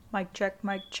Mic check,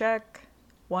 mic check.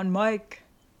 One mic.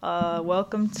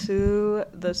 Welcome to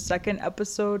the second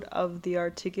episode of the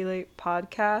Articulate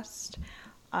podcast.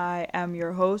 I am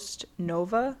your host,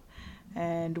 Nova,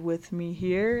 and with me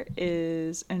here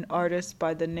is an artist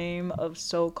by the name of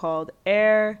So-Called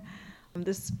Air.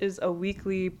 This is a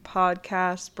weekly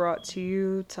podcast brought to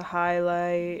you to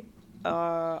highlight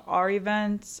our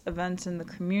events in the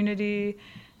community,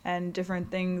 and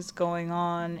different things going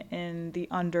on in the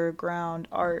underground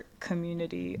art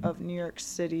community of New York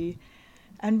City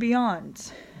and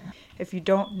beyond. If you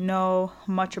don't know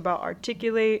much about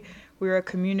Articulate, we're a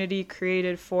community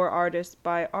created for artists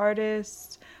by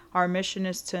artists. Our mission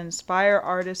is to inspire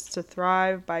artists to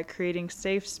thrive by creating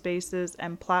safe spaces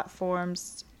and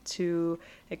platforms to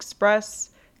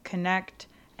express, connect,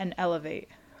 and elevate.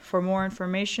 For more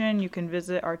information, you can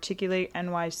visit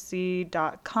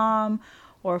articulatenyc.com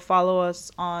or follow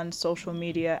us on social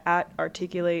media at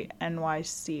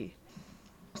ArticulateNYC.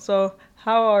 So,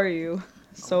 how are you,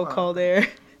 So-Called Air?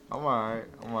 I'm alright.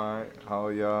 How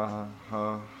are y'all?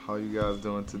 How you guys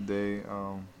doing today?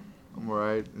 I'm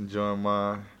alright. Enjoying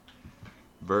my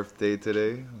birthday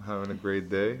today. I'm having a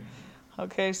great day.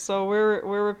 Okay, so we're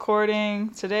recording.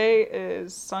 Today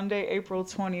is Sunday, April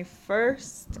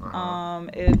 21st.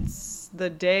 It's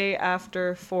the day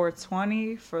after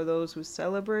 420 for those who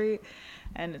celebrate,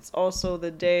 and it's also the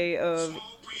day of.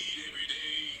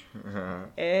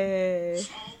 Hey.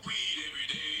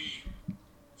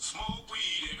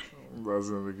 That's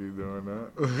gonna keep doing that.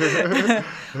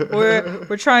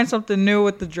 we're trying something new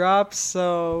with the drops,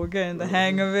 so we're getting the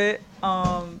hang of it.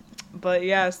 But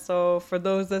yeah, so for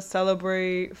those that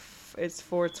celebrate, it's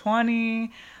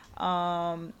 420,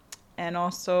 and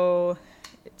also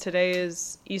today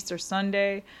is Easter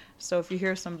Sunday. So if you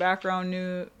hear some background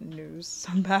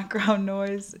some background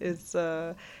noise, it's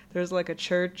there's like a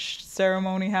church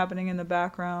ceremony happening in the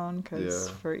background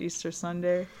for Easter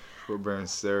Sunday. We're being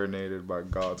serenaded by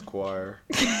God's choir.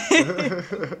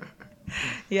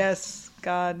 Yes,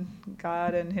 God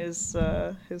and his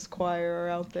choir are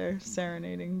out there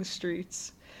serenading the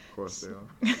streets. Of course they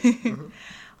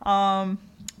are.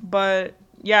 But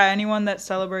yeah, anyone that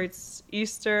celebrates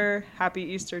Easter, happy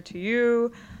Easter to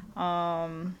you.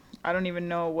 I don't even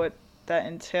know what that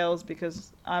entails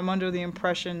because I'm under the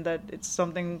impression that it's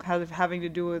something having to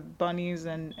do with bunnies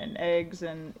and eggs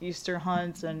and Easter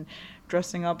hunts and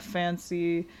dressing up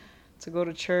fancy to go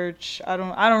to church. I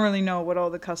don't really know what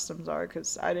all the customs are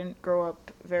because I didn't grow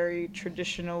up very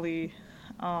traditionally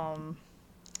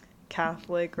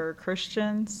Catholic or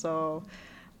Christian. So,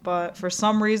 but for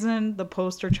some reason, the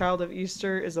poster child of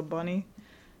Easter is a bunny.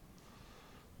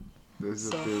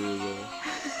 There's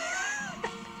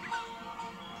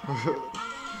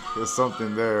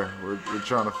something there. We're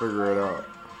trying to figure it out.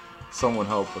 Someone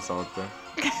help us out there.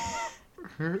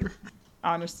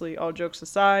 Honestly, all jokes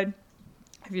aside,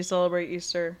 if you celebrate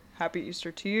Easter, happy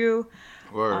Easter to you.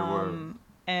 Word.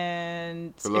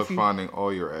 And good luck finding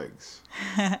all your eggs.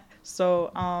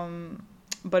 So,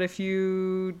 but if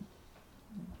you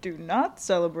do not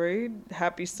celebrate,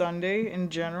 happy Sunday in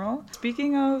general.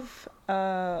 Speaking of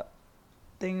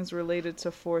things related to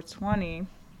 420,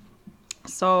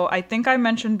 so I think I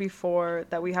mentioned before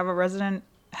that we have a resident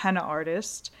henna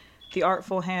artist, the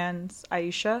Artful Hands,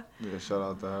 Aisha. Yeah, shout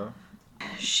out to her.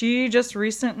 She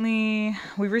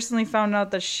we recently found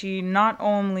out that she not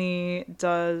only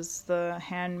does the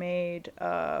handmade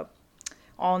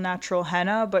all natural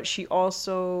henna, but she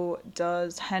also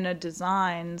does henna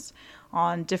designs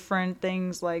on different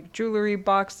things like jewelry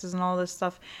boxes and all this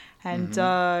stuff. And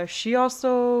she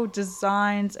also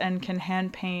designs and can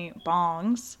hand paint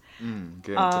bongs. Get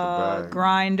into the bag.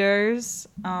 Grinders,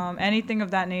 anything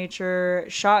of that nature,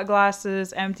 shot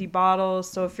glasses, empty bottles.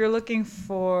 So if you're looking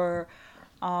for,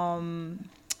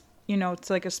 it's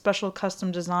like a special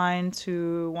custom design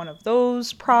to one of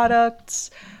those products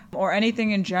or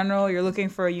anything in general, you're looking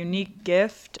for a unique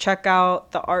gift, check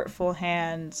out the Artful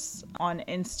Hands on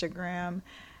Instagram.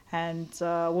 And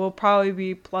we'll probably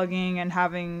be plugging and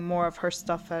having more of her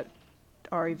stuff at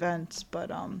our events,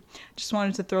 but just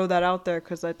wanted to throw that out there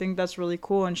because I think that's really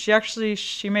cool. And she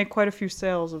made quite a few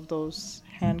sales of those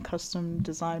hand custom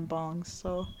design bongs.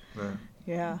 So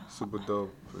yeah, super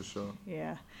dope for sure.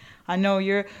 Yeah, I know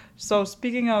you're. So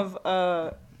speaking of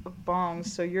bongs,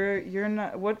 so you're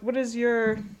not. What is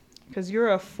your? Because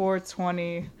you're a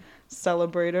 420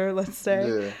 celebrator, let's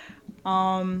say.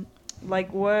 Yeah.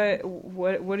 Like what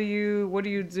do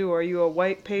you do? Are you a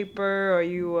white paper? Are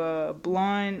you a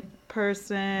blunt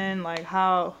person? Like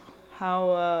how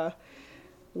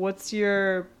what's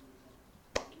your,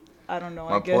 I don't know,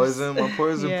 my I guess.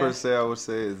 poison Yeah. per se, I would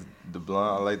say, is the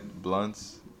blunt. I like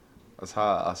blunts. That's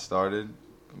how I started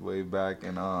way back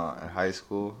in high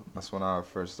school. That's when I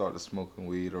first started smoking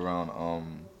weed around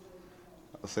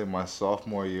I'll say my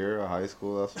sophomore year of high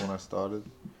school. That's when I started.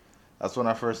 That's when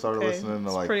I first started Okay, listening to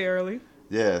it's like pretty early.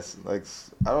 yes, like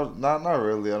I don't not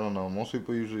really. I don't know. Most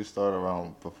people usually start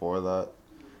around before that.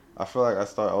 I feel like I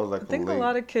was I like think a late.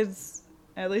 lot of kids,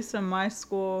 at least in my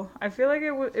school, I feel like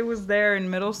it was there in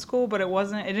middle school, but it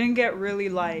didn't get really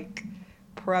like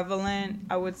prevalent,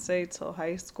 I would say, till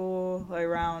high school, like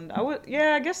around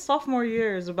I guess sophomore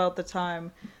year is about the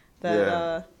time that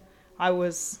Yeah. I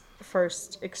was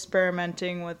first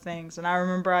experimenting with things. And I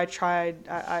remember I tried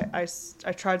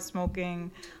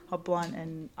smoking a blunt,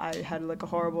 and I had like a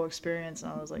horrible experience,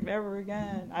 and I was like, never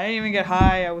again. I didn't even get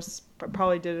high. I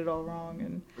probably did it all wrong,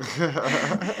 and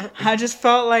I just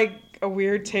felt like a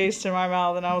weird taste in my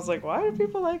mouth, and I was like, why do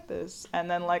people like this? And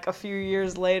then like a few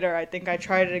years later, I think I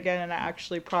tried it again, and I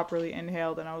actually properly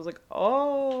inhaled, and I was like,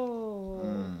 oh,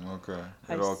 Okay.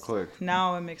 It all clicked.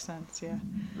 now it makes sense. Yeah.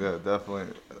 Yeah,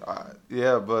 definitely.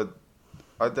 Yeah, but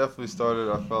I definitely started.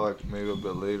 I felt like maybe a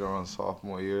bit later on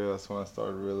sophomore year. That's when I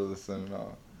started really listening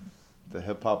to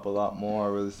hip hop a lot more. I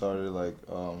really started like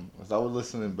 'cause I was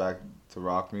listening back to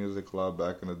rock music a lot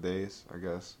back in the days, I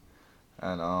guess,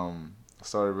 and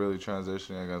started really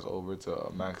transitioning, I guess, over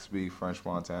to Max B, French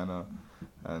Montana,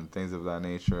 and things of that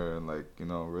nature, and like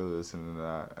really listening to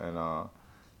that, and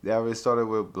yeah, I really started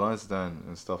with blunts then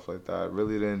and stuff like that. I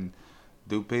really didn't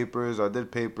do papers. I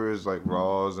did papers like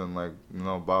Raws and like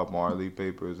Bob Marley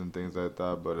papers and things like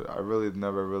that, but I really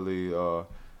never really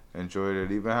enjoyed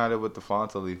it. Even had it with the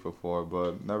Fanta Leaf before,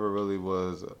 but never really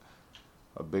was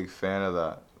a big fan of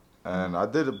that. And I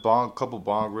did couple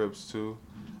bong rips too.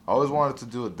 I always wanted to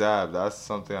do a dab. That's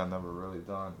something I never really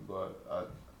done, but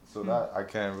that I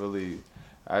can't really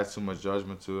add too much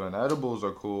judgment to. And edibles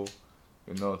are cool,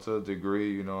 to a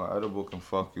degree. Edible can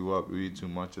fuck you up. You eat too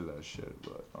much of that shit,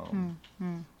 but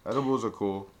edibles are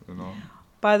cool.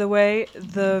 By the way,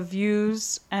 the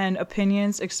views and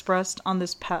opinions expressed on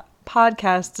this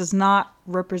podcast does not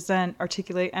represent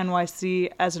Articulate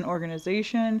NYC as an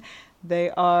organization.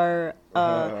 They are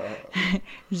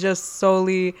just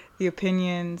solely the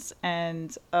opinions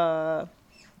and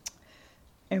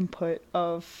input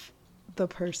of the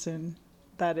person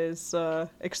that is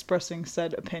expressing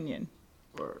said opinion.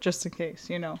 Word. Just in case,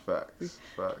 Facts.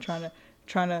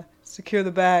 trying to secure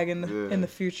the bag in the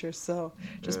future. So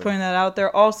just putting that out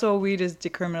there. Also, weed is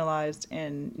decriminalized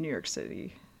in New York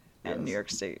City and New York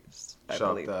State, I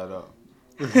Chop believe. that up.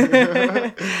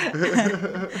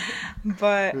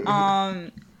 But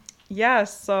yeah,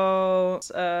 so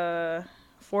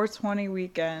 420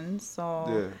 weekend.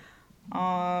 So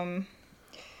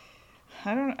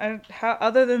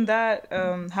other than that,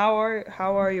 how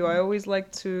are you? I always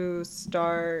like to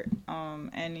start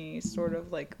any sort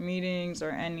of like meetings or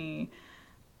any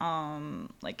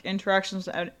like interactions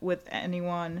with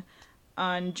anyone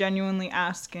on genuinely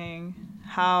asking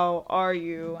how are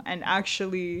you, and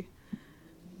actually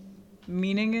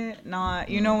meaning it, not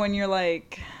when you're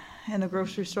like in the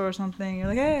grocery store or something, you're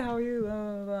like, hey, how are you, blah,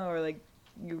 blah, blah. Or like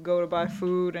you go to buy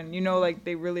food and like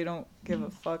they really don't give a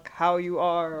fuck how you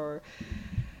are or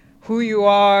who you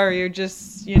are. You're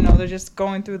just they're just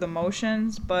going through the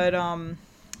motions. But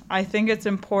I think it's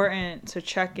important to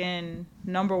check in,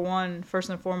 number one, first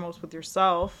and foremost, with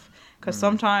yourself, because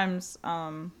sometimes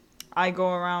I go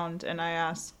around and I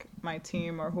ask my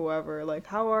team or whoever, like,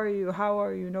 how are you,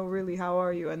 no, really, how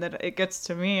are you? And then it gets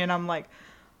to me and I'm like,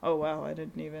 oh wow, I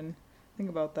didn't even think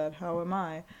about that, how am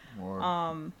I?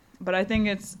 But I think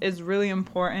it's really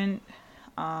important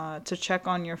to check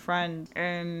on your friend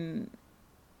and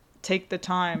take the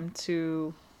time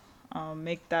to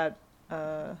make that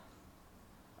a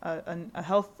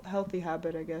healthy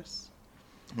habit, I guess.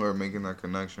 Or making that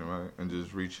connection, right? And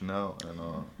just reaching out and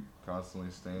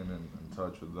constantly staying in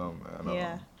touch with them.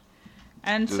 And,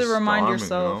 and to remind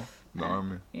yourself. The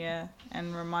army. Yeah,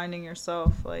 and reminding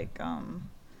yourself, like,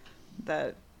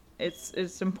 that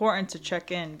it's important to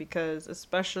check in, because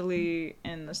especially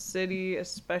in the city,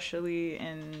 especially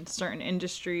in certain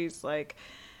industries, like,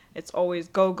 it's always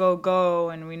go, go, go,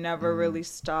 and we never really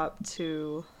stop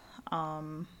to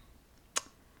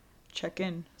check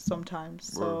in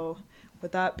sometimes. So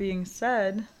with that being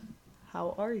said,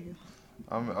 how are you?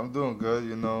 I'm doing good,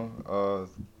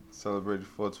 celebrated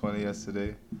 420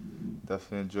 yesterday.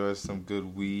 Definitely enjoyed some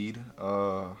good weed.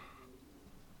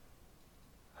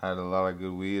 Had a lot of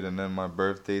good weed, and then my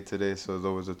birthday today, so it's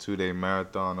always a 2-day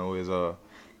marathon, always a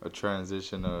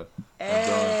transition of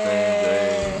doing things,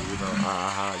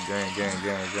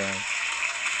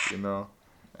 gang,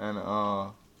 and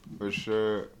for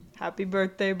sure. Happy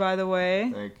birthday, by the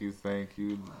way. Thank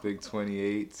you. Big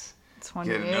 28.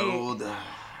 28. Getting old.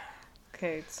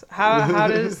 Okay, so how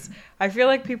does... I feel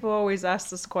like people always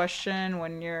ask this question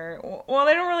when you're... Well,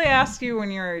 they don't really ask you when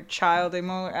you're a child. They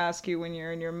more ask you when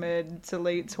you're in your mid to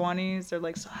late 20s. They're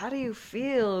like, so how do you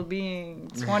feel being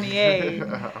 28?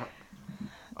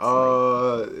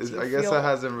 I guess it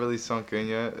hasn't really sunk in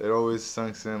yet. It always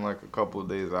sinks in like a couple of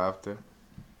days after.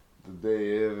 The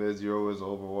day of is you're always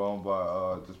overwhelmed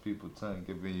by just people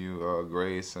giving you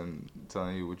grace and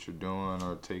telling you what you're doing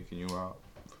or taking you out.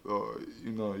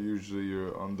 Usually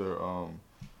you're under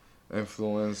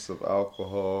influence of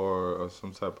alcohol or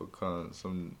some type of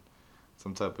some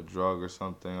type of drug or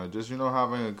something, or just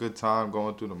having a good time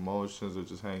going through the motions or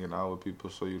just hanging out with people,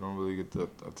 so you don't really get the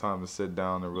time to sit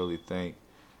down and really think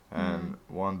and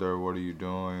wonder what are you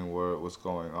doing, what's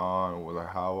going on, like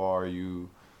how are you,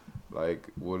 like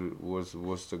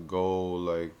what's the goal,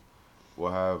 like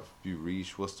what have you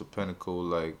reached, what's the pinnacle,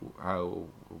 like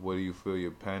what do you feel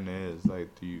your pen is, like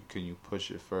can you push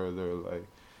it further, like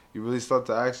you really start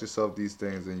to ask yourself these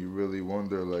things and you really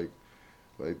wonder like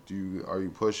are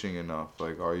you pushing enough,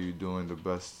 like are you doing the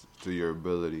best to your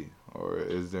ability, or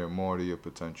is there more to your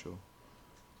potential?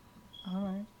 All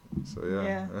right. So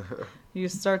yeah. You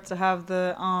start to have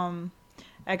the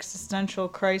existential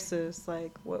crisis,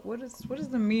 like what is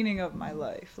the meaning of my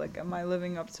life, like am I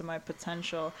living up to my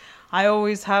potential? I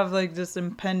always have like this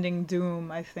impending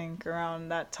doom, I think, around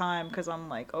that time, because I'm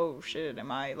like, oh shit,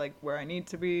 am I like where I need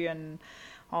to be and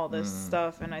all this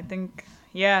stuff. And I think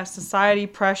society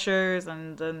pressures,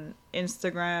 and then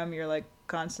Instagram, you're like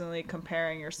constantly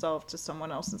comparing yourself to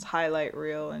someone else's highlight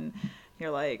reel, and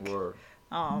you're like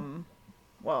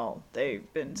well,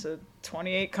 they've been to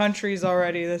 28 countries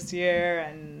already this year,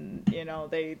 and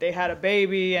they had a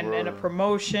baby and a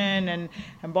promotion and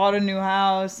bought a new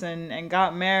house and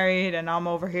got married, and I'm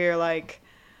over here like,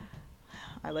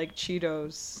 I like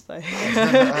Cheetos, like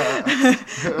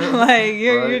like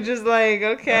you're just like,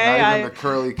 okay, and not even the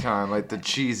curly kind, like the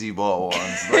cheesy ball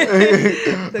ones, like.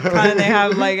 The kind they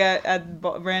have like at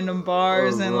random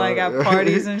bars and like at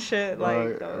parties and shit,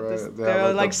 like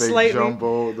they're like the slightly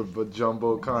the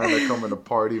jumbo kind that come in a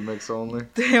party mix only.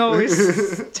 They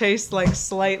always taste like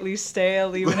slightly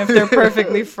stale, even if they're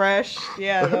perfectly fresh.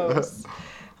 Yeah, those.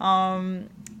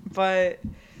 But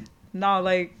no,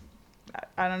 like,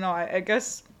 I don't know. I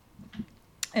guess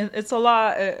it's a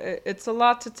lot. It's a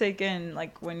lot to take in.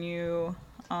 Like when you,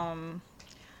 I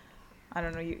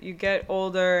don't know. You get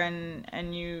older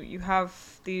and you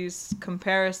have these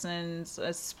comparisons,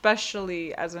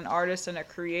 especially as an artist and a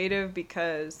creative,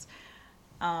 because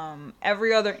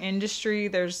every other industry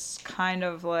there's kind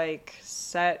of like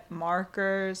set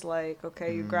markers. Like,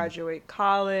 okay, you graduate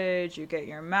college, you get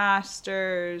your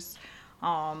master's.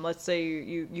 Let's say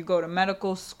you go to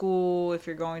medical school if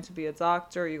you're going to be a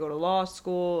doctor, or you go to law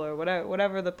school, or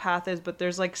whatever the path is, but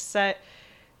there's like set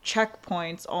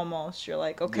checkpoints almost. You're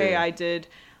like, okay, I did,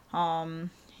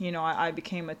 I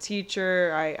became a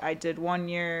teacher, I did 1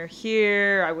 year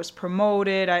here, I was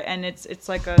promoted, and it's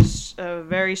like a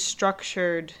very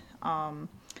structured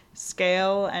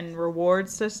scale and reward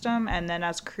system. And then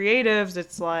as creatives,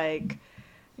 it's like,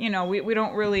 we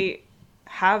don't really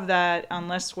have that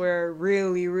unless we're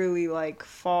really, really like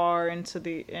far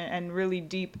into and really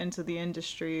deep into the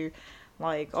industry.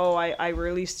 Like, oh, I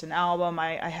released an album,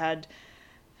 I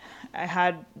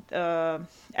had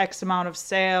X amount of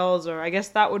sales, or I guess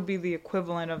that would be the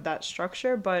equivalent of that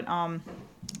structure. But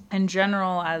in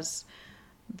general, as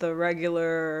the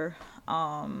regular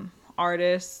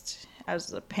artist,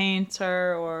 as a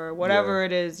painter or whatever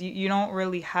it is, you don't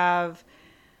really have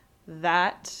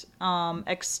that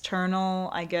external,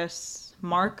 I guess,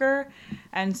 marker.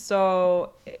 And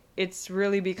so it's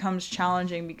really becomes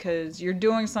challenging, because you're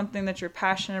doing something that you're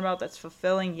passionate about, that's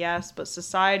fulfilling, yes, but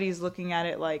society's looking at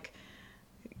it like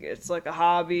it's like a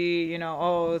hobby,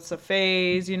 oh, it's a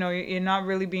phase, you're not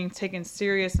really being taken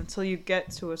serious until you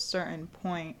get to a certain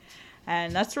point.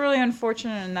 And that's really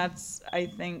unfortunate, and that's, I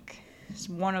think,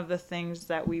 one of the things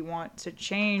that we want to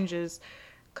change, is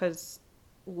because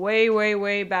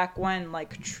way back when,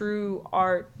 like, true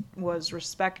art was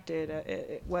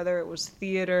respected, whether it was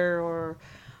theater or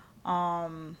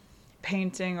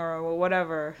painting or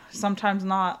whatever. Sometimes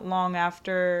not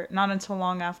until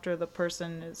long after the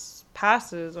person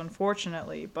passes,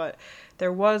 unfortunately. But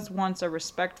there was once a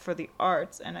respect for the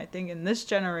arts, and I think in this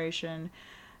generation,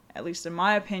 at least in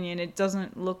my opinion, it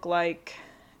doesn't look like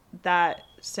that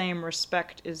same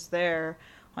respect is there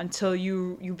until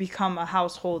you become a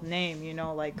household name,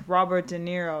 like Robert De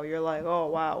Niro. You're like, oh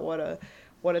wow,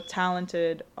 what a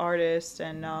talented artist,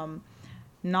 and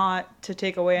not to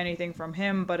take away anything from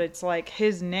him, but it's like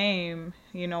his name,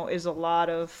 you know, is a lot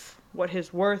of what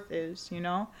his worth is, you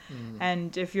know?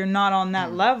 And if you're not on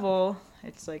that level,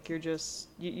 it's like you're just,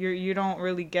 you don't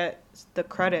really get the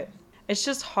credit. It's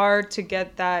just hard to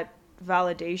get that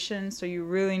validation, so you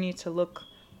really need to look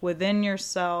within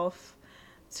yourself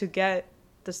to get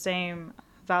the same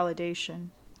validation.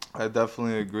 I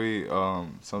definitely agree.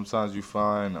 Sometimes you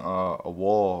find a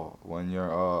wall when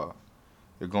you're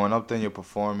going up there and you're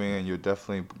performing, and you're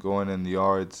definitely going in the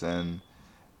arts, and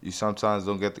you sometimes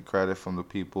don't get the credit from the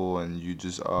people, and you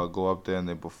just go up there and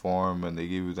they perform and they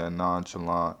give you that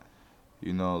nonchalant,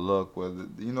 look. Whether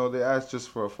they ask just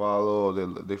for a follow,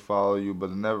 or they follow you, but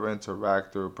they never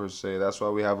interact or per se. That's why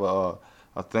we have a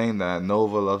thing that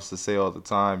Nova loves to say all the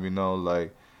time.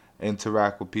 Like,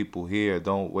 interact with people here.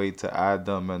 Don't wait to add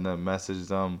them and then message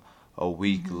them a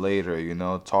week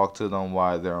later. Talk to them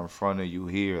while they're in front of you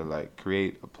here. Like,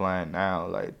 create a plan now.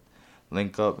 Like,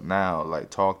 link up now. Like,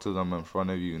 talk to them in front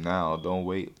of you now. Don't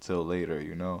wait till later.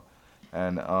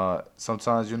 And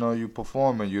sometimes, you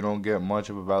perform and you don't get much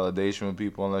of a validation with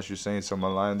people unless you're saying some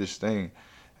outlandish thing.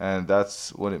 And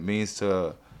that's what it means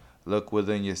to look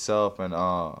within yourself and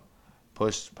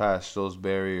push past those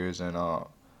barriers and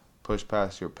push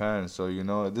past your pen. So,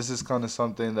 this is kind of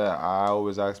something that I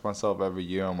always ask myself every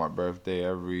year on my birthday,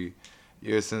 every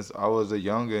year since I was a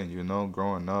youngin',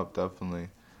 growing up, definitely.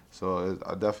 So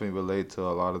I definitely relate to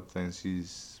a lot of things he's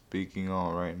speaking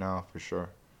on right now, for sure.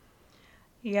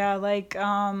 Yeah, like,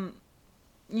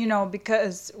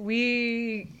 because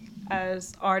we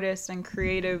as artists and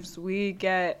creatives, we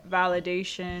get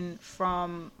validation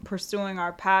from pursuing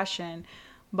our passion,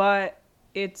 but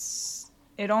it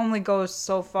only goes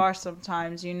so far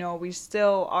sometimes. We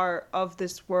still are of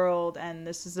this world, and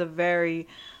this is a very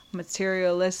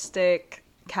materialistic,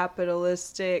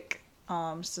 capitalistic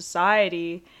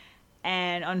society.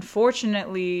 And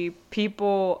unfortunately,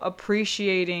 people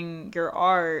appreciating your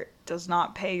art does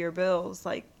not pay your bills.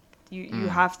 Like, you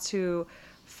have to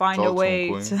find a way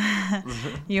to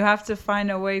you have to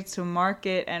find a way to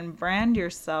market and brand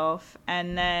yourself.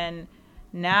 And then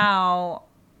now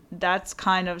that's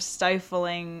kind of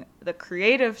stifling the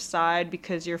creative side,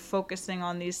 because you're focusing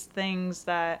on these things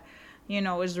that,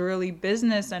 is really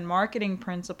business and marketing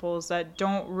principles that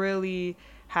don't really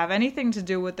have anything to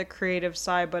do with the creative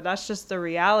side. But that's just the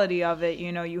reality of it.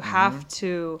 You have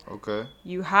to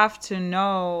you have to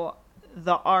know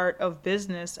the art of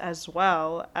business as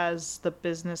well as the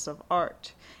business of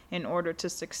art in order to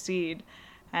succeed.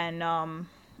 And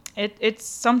it's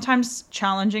sometimes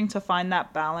challenging to find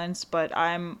that balance, but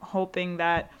I'm hoping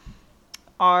that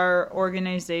our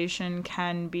organization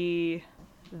can be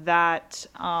that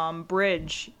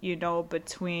bridge,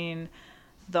 between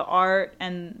the art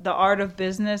and the art of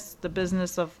business, the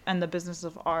business of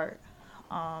art.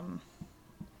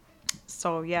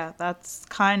 So yeah, that's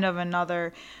kind of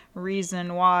another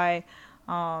reason why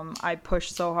I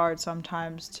push so hard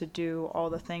sometimes to do all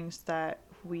the things that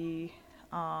we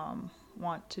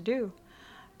want to do,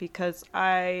 because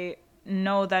I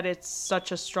know that it's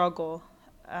such a struggle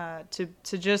to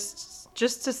just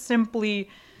to simply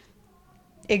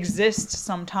exist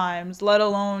sometimes, let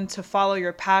alone to follow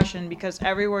your passion, because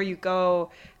everywhere you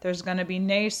go there's going to be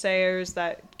naysayers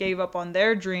that gave up on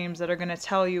their dreams that are going to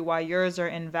tell you why yours are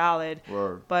invalid.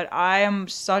 Word. But I am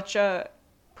such a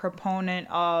proponent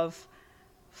of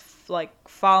like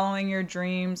following your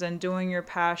dreams and doing your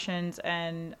passions,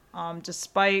 and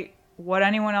despite what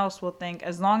anyone else will think,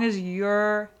 as long as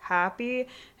you're happy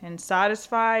and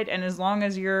satisfied, and as long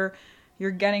as you're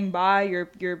getting by,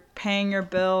 you're paying your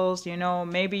bills,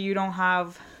 maybe you don't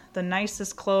have the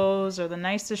nicest clothes or the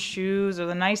nicest shoes or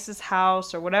the nicest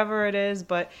house or whatever it is,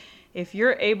 but if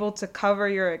you're able to cover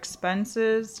your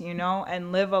expenses,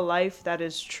 and live a life that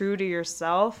is true to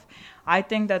yourself, I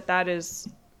think that is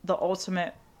the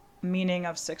ultimate meaning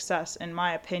of success, in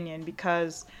my opinion.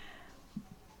 Because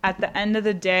at the end of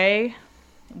the day,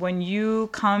 when you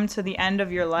come to the end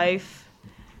of your life,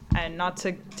 and not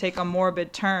to take a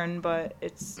morbid turn, but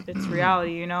it's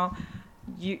reality,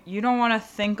 you don't want to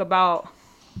think about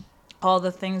all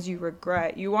the things you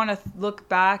regret. You want to look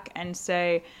back and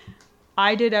say,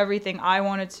 I did everything I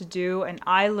wanted to do, and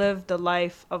I lived the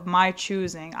life of my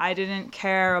choosing. I didn't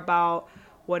care about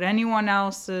what anyone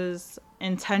else's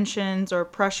intentions or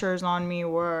pressures on me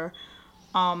were.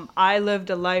 I lived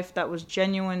a life that was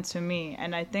genuine to me,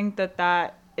 and I think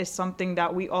that is something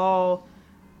that we all,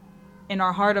 in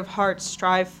our heart of hearts,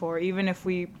 strive for, even if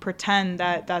we pretend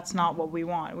that that's not what we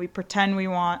want. We pretend we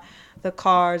want the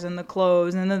cars and the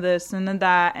clothes and the this and the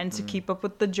that, and to keep up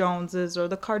with the Joneses or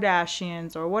the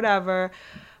Kardashians or whatever.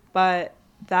 But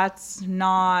that's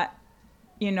not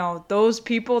you know, those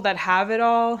people that have it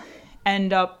all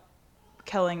end up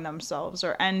killing themselves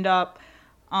or end up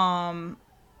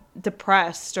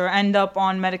depressed or end up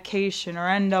on medication or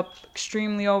end up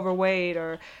extremely overweight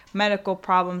or medical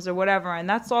problems or whatever. And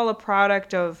that's all a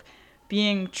product of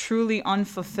being truly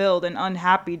unfulfilled and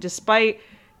unhappy despite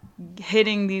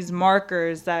hitting these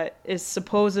markers that is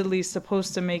supposedly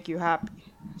supposed to make you happy.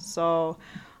 So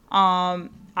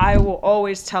I will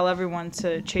always tell everyone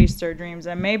to chase their dreams.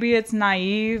 And maybe it's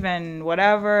naive and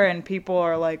whatever, and people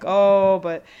are like, oh,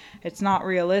 but it's not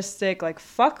realistic. Like,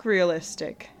 fuck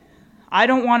realistic. I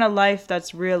don't want a life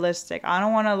that's realistic. I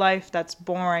don't want a life that's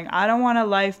boring. I don't want a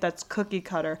life that's cookie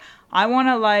cutter. I want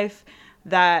a life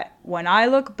that when I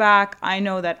look back, I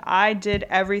know that I did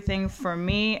everything for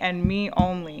me and me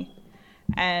only.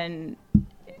 And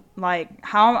like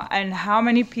how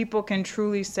many people can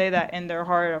truly say that in their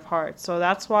heart of hearts? So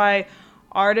that's why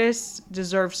artists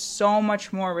deserve so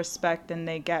much more respect than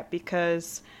they get,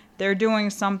 because they're doing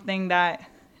something that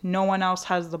no one else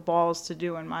has the balls to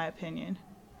do, in my opinion.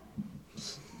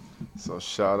 So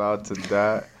shout out to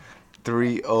that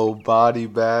 3-0 Body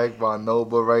Bag by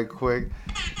Nova right quick.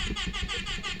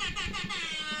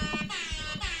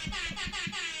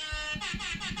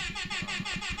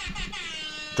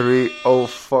 3-0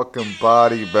 fucking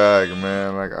Body Bag,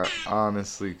 man. Like, I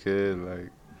honestly, kid, like,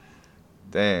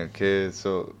 damn, kid.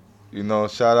 So, you know,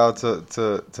 shout out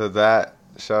to that.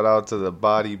 Shout out to the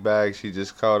Body Bag she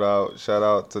just called out. Shout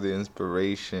out to the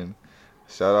inspiration.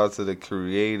 Shout out to the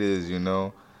creators, you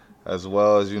know, as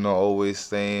well as, you know, always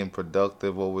staying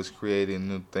productive, always creating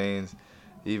new things.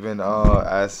 Even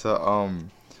as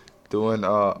doing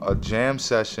a jam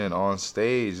session on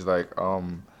stage, like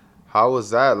how was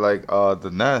that? Like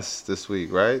the Nest this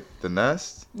week, right? The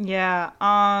Nest? Yeah.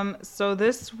 So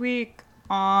this week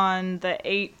on the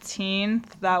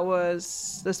 18th, that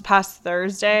was this past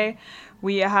Thursday,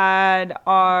 we had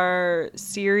our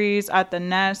series at the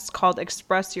Nest called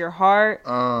Express Your Heart.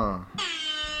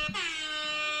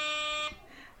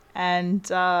 And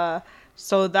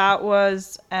so that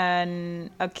was a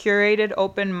curated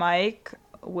open mic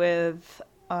with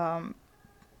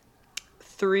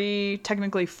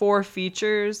technically four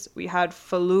features. We had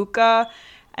Feluca,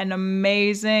 an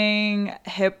amazing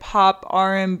hip hop,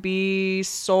 R&B,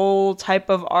 soul type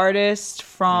of artist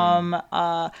from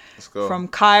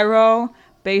Cairo,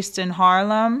 based in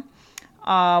Harlem.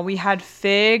 We had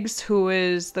Figs, who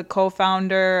is the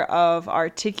co-founder of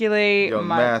Articulate. Young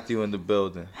Matthew in the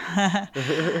building.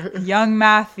 Young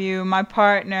Matthew, my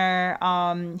partner.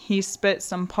 He spit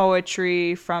some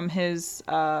poetry from his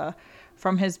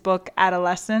book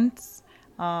Adolescence.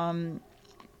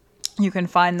 You can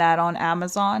find that on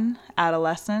Amazon,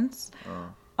 Adolescence.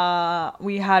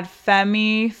 We had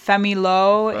Femi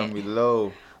Low. Femi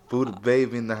Low. Buddha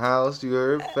Baby in the house, you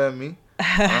heard? Femi.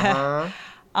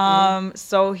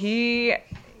 So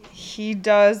he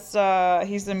does,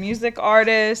 he's a music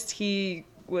artist. He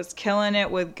was killing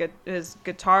it with his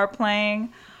guitar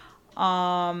playing.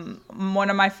 One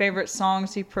of my favorite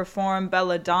songs he performed,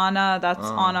 Belladonna, that's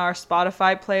on our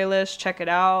Spotify playlist. Check it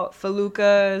out.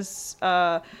 Feluca's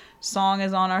song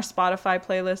is on our Spotify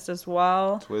playlist as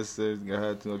well. Twisted, go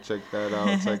ahead to go check that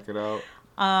out. Check it out.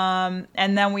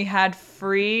 And then we had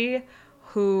Free,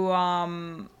 who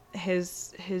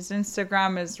his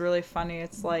Instagram is really funny.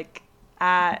 It's like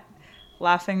at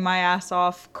laughing my ass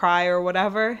off, cry or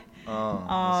whatever.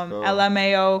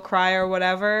 LMAO, cry or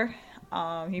whatever.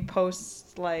 He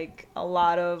posts like a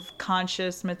lot of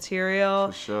conscious material.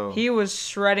 For sure. He was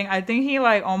shredding. I think he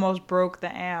like almost broke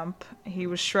the amp. He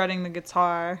was shredding the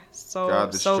guitar.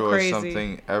 God So crazy.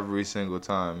 Something every single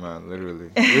time, man. Literally.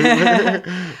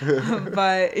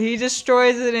 But he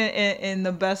destroys it in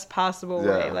the best possible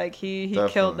way. Like he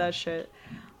killed that shit.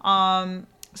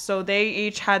 So they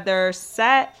each had their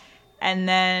set. And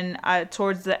then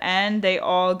towards the end, they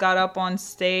all got up on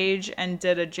stage and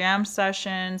did a jam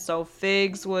session. So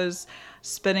Figs was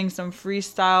spitting some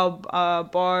freestyle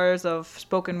bars of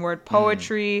spoken word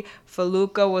poetry.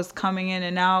 Feluca was coming in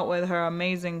and out with her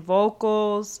amazing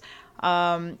vocals.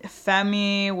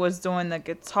 Femi was doing the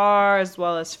guitar as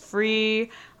well as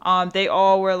Free. They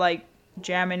all were like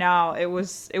jamming out. It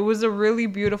was a really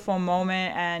beautiful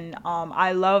moment, and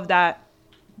I love that,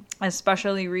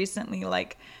 especially recently,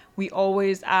 like, we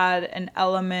always add an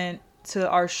element to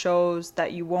our shows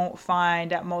that you won't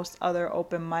find at most other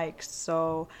open mics.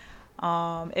 So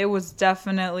it was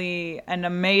definitely an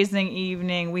amazing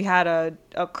evening. We had a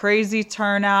crazy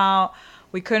turnout.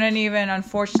 We couldn't even,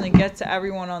 unfortunately, get to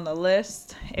everyone on the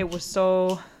list. It was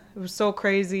so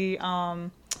crazy.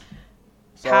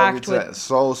 packed with.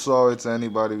 So sorry to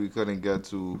anybody we couldn't get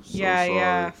to. So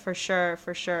Yeah, sorry.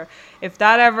 for sure. If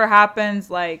that ever happens,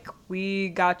 like, we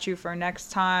got you for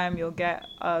next time. You'll get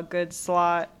a good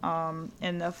slot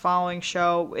in the following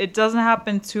show. It doesn't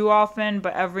happen too often,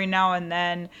 but every now and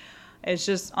then it's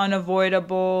just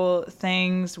unavoidable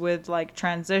things with like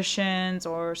transitions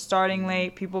or starting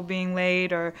late, people being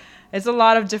late, or it's a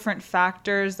lot of different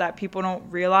factors that people don't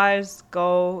realize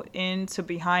go into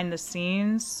behind the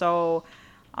scenes. So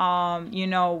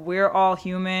we're all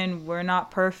human. We're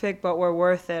not perfect, but we're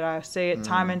worth it. I say it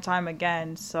time and time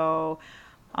again. So,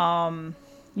 have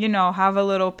a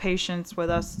little patience with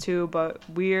us too. But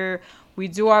we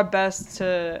do our best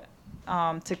to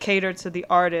cater to the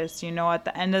artists. At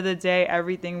the end of the day,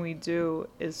 everything we do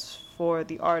is for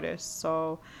the artists.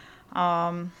 So,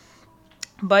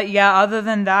 but yeah, other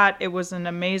than that, it was an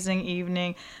amazing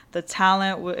evening. The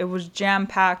talent, it was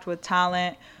jam-packed with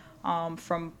talent,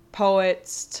 from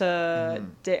poets to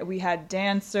we had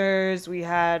dancers, we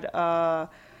had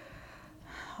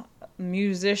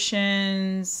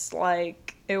musicians.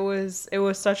 Like, it was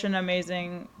such an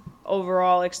amazing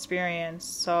overall experience.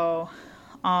 So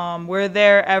we're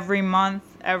there every month,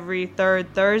 every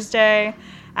third Thursday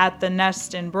at the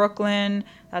Nest in Brooklyn.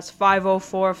 That's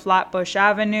 504 Flatbush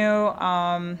Avenue.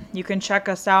 You can check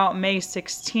us out May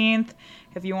 16th.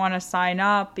 If you want to sign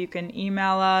up, you can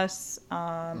email us,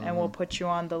 and we'll put you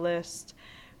on the list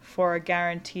for a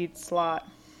guaranteed slot.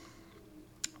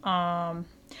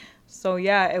 So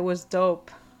yeah, it was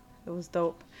dope.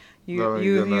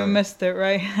 You missed it,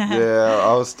 right? Yeah,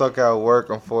 I was stuck at work,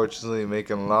 unfortunately,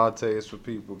 making lattes for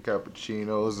people,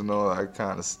 cappuccinos, and all that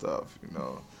kind of stuff.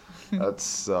 That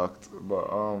sucked. But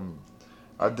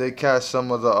I did catch some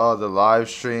of the live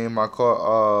stream. I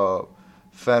caught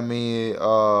Femi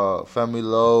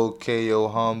Low, KO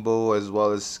Humble, as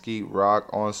well as Skeet Rock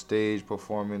on stage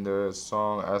performing their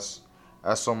song S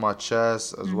on My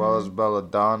Chest, as well as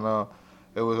Belladonna.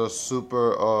 It was a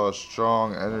super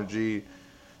strong energy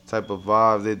type of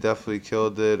vibe. They definitely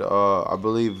killed it. I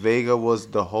believe Vega was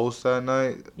the host that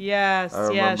night. Yes.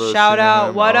 Shout out.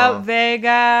 Him. What up,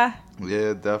 Vega?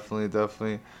 Yeah,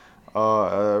 definitely.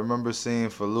 I remember seeing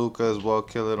Feluca as well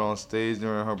kill it on stage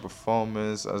during her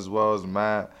performance, as well as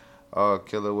Matt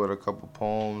kill it with a couple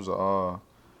poems.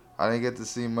 I didn't get to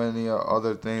see many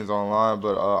other things online,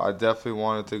 but I definitely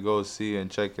wanted to go see and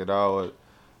check it out.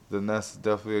 The Nest is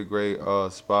definitely a great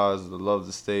spot. I love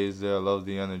the stage there. I love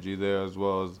the energy there, as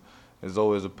well as it's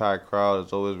always a packed crowd.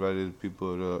 It's always ready for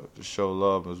people to show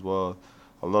love as well.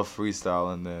 I love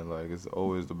freestyling there. Like, it's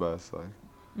always the best. Like.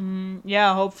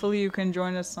 Yeah, hopefully you can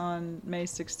join us on May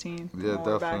 16th. Yeah,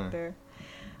 definitely. Back there.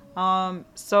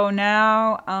 So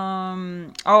now,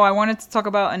 I wanted to talk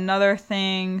about another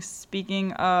thing.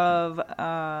 Speaking of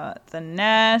the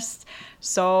Nest,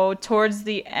 so towards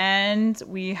the end,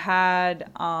 we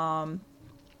had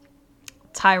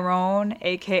Tyrone,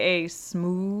 aka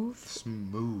Smooth.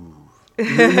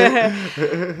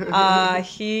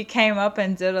 He came up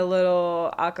and did a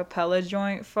little acapella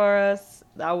joint for us.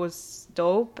 That was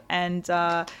dope. And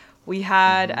we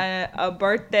had a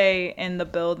birthday in the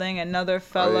building, another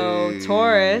fellow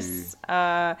Taurus.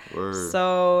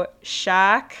 So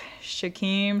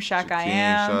Shaquem, I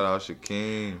am. Shout out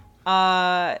Shaquem.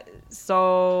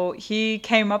 So he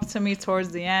came up to me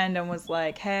towards the end and was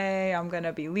like, hey, I'm going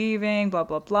to be leaving, blah,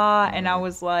 blah, blah. And I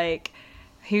was like,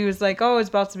 he was like, oh, it's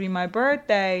about to be my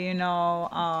birthday, in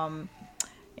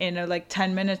like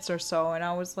 10 minutes or so. And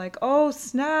I was like, oh,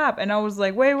 snap. And I was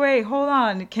like, wait, hold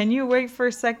on. Can you wait for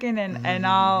a second? And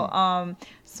I'll,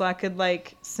 so I could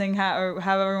like sing or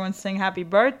have everyone sing happy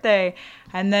birthday.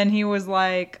 And then he was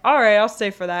like, all right, I'll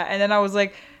stay for that. And then I was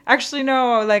like, actually,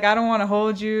 no, like, I don't want to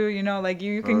hold you, like,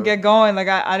 you can get going. Like,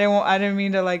 I didn't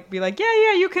mean to, like, be like,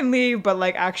 yeah, you can leave, but,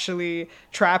 like, actually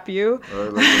trap you.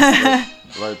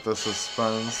 Like the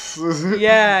suspense.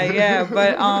 Yeah,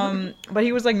 but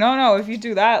he was like, no, if you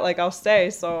do that, like, I'll stay.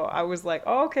 So I was like,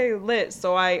 oh, okay, lit.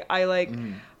 So I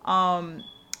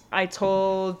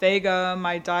told Vega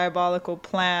my diabolical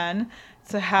plan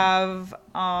to have,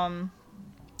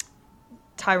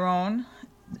 Tyrone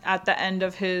at the end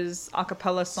of his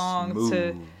acapella song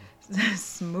to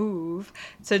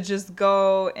just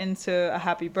go into a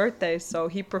happy birthday. So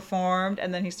he performed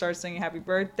and then he started singing happy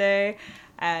birthday,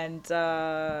 and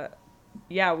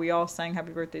we all sang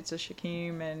happy birthday to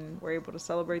Shaquem and were able to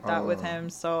celebrate that with him.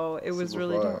 So it was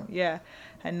really dope. Yeah,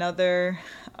 another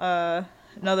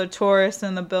Taurus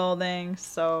in the building.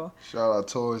 So shout out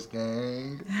Taurus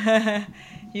gang.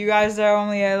 You guys are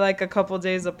only like a couple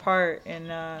days apart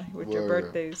with your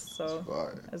birthdays, so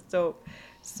that's dope.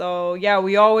 So yeah,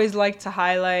 we always like to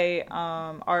highlight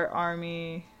Art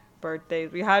Army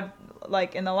birthdays. We had,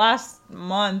 like, in the last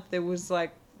month, it was,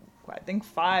 like, I think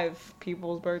 5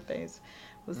 people's birthdays.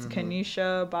 It was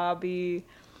Kanisha, Bobby,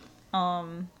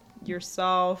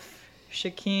 yourself,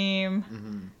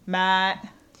 Shakeem, Matt.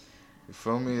 You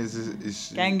feel me?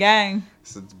 It's Gang.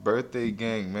 It's a birthday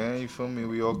gang, man. You feel me?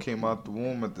 We all came out the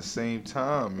womb at the same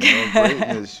time. You know,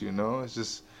 greatness. You know, it's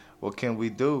just what can we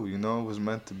do? You know, it was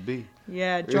meant to be.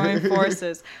 Yeah, join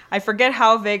forces. I forget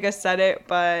how Vega said it,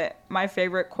 but my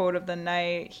favorite quote of the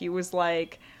night, he was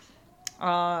like,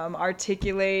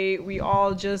 articulate, we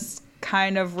all just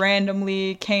kind of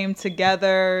randomly came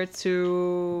together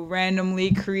to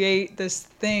randomly create this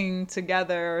thing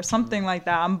together or something like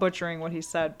that. I'm butchering what he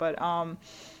said, but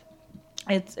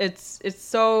it's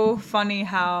so funny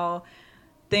how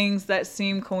things that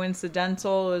seem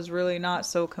coincidental is really not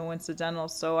so coincidental.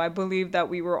 So I believe that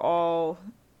we all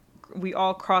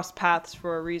crossed paths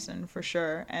for a reason, for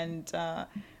sure, and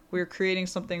we're creating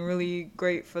something really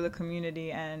great for the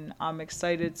community, and I'm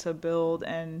excited to build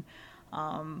and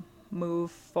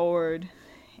move forward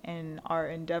in our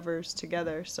endeavors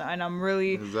together. So, and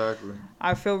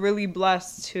I feel really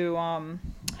blessed to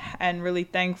and really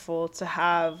thankful to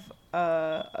have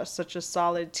such a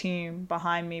solid team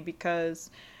behind me, because,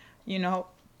 you know,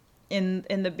 in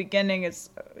the beginning, it's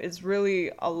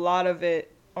really a lot of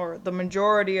it, or the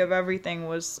majority of everything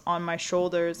was on my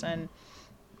shoulders, and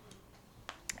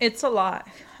it's a lot.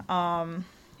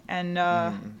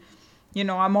 You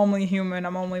know, I'm only human.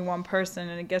 I'm only one person,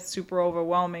 and it gets super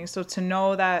overwhelming. So to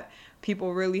know that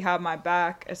people really have my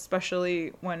back,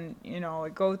 especially when, you know, I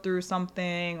go through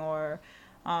something or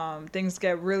things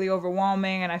get really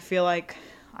overwhelming, and I feel like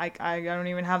I don't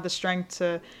even have the strength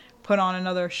to put on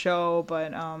another show.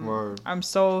 But I'm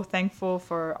so thankful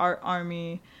for Art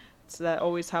Army that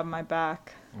always have my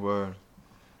back. Word.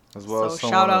 As well so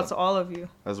shout out to all of you.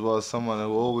 As well as someone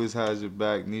who always has your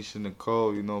back, Nisha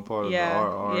Nicole, you know, part of the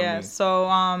Art Army. Yeah, so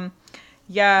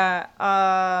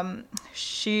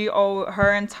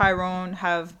her and Tyrone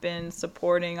have been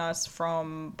supporting us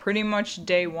from pretty much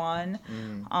day one.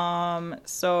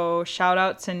 So shout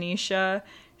out to Nisha.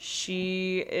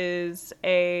 She is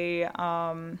a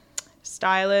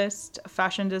stylist,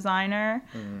 fashion designer.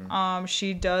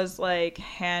 She does like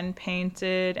hand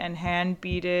painted and hand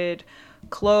beaded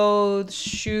clothes,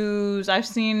 shoes. I've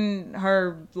seen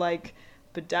her like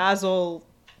bedazzle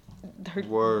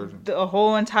the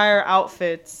whole entire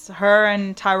outfits. Her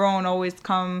and Tyrone always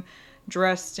come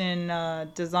dressed in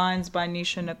designs by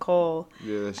Nisha Nicole.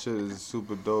 Yeah, that shit is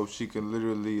super dope. She can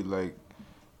literally like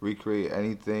recreate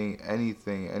anything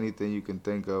you can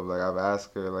think of. Like, I've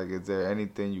asked her, like, is there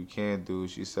anything you can do?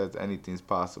 She says anything's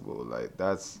possible. Like,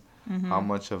 that's how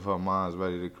much of her mind's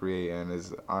ready to create, and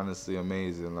it's honestly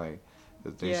amazing. Like, the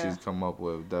things she's come up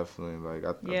with, definitely. Like,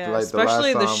 I feel like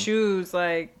especially the shoes.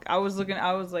 Like, I was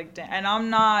like, damn. And I'm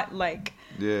not like,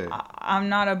 I'm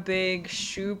not a big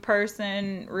shoe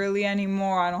person really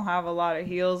anymore. I don't have a lot of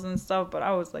heels and stuff, but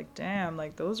I was like, damn,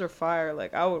 like, those are fire.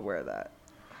 Like, I would wear that.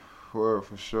 For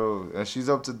sure. And she's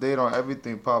up to date on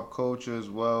everything, pop culture, as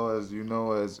well as, you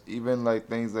know, as even like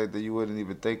things like that you wouldn't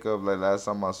even think of. Like, last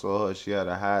time I saw her, she had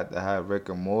a hat that had Rick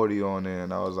and Morty on it,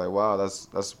 and I was like, wow, that's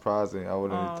surprising. I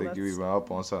wouldn't think you even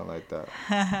up on something like that.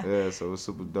 Yeah, so it was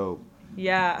super dope.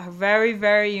 Yeah, very,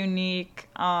 very unique.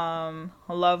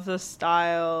 Love the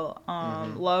style.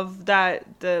 Love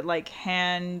that the like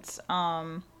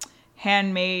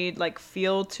handmade like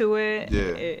feel to it.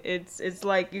 It's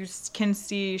like you can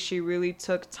see she really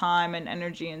took time and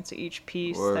energy into each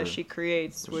piece that she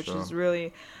creates, which is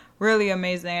really, really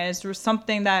amazing. And it's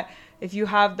something that if you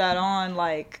have that on,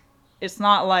 like, it's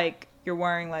not like you're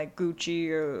wearing like Gucci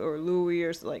or Louis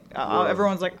or like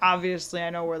everyone's like, obviously I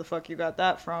know where the fuck you got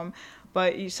that from.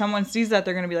 But someone sees that,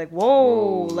 they're gonna be like,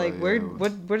 "Whoa! Like, where'd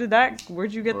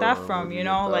you get that from?" You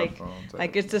know, like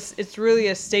it's really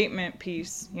a statement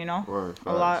piece. You know,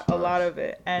 a lot of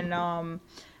it. And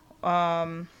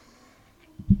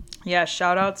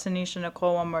shout out to Nisha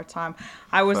Nicole one more time.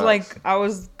 I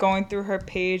was going through her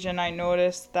page, and I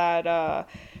noticed that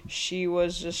she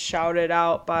was just shouted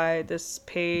out by this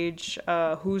page,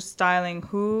 Who's Styling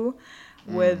Who,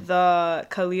 with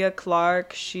Kalia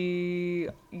Clark. She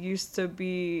used to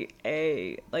be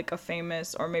a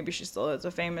famous, or maybe she still is,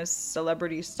 a famous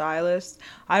celebrity stylist.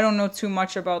 I don't know too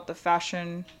much about the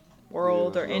fashion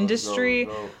world or industry,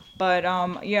 but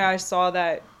I saw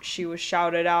that she was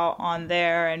shouted out on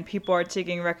there, and people are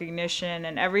taking recognition.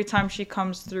 And every time she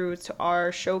comes through to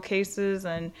our showcases,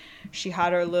 and she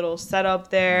had her little setup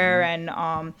there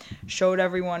and showed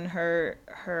everyone her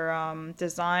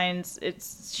designs,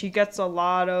 she gets a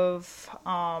lot of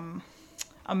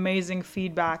amazing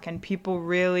feedback, and people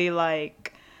really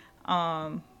like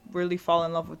really fall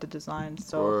in love with the design.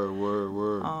 So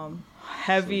word.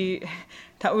 Heavy.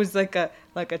 That was like a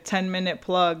 10-minute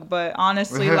plug, but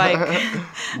honestly, like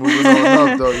moving on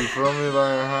up though, you feel me?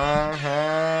 Like,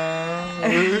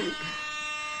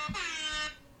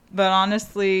 But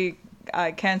honestly,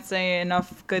 I can't say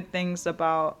enough good things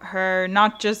about her.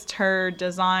 Not just her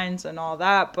designs and all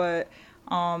that, but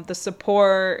the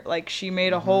support. Like, she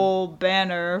made a whole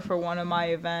banner for one of my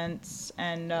events,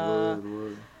 and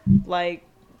word. like,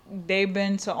 they've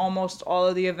been to almost all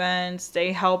of the events.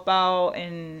 They help out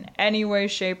in any way,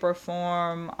 shape, or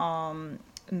form. And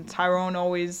Tyrone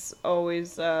always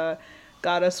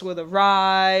got us with a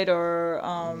ride, or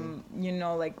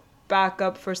like, back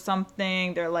up for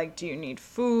something. They're like, do you need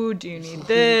food? Do you need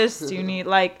this? Do you need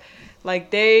like they're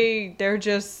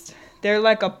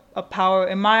like a power,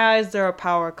 in my eyes. They're a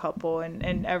power couple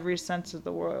in every sense of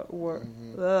the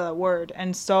word.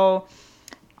 And so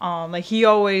like, he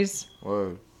always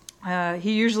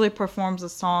he usually performs a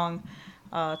song,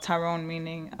 Tyrone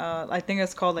meaning, I think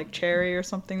it's called like Cherry or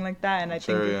something like that, and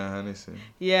Cherry and Hennessy.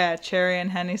 Yeah, Cherry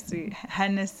and Hennessy,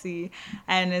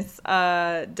 and it's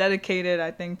dedicated, I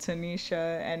think, to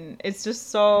Nisha, and it's just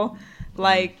so,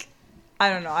 like, I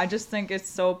don't know, I just think it's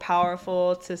so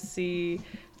powerful to see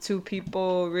two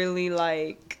people really,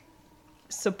 like,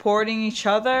 supporting each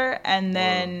other, and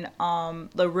then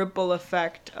the ripple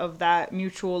effect of that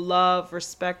mutual love,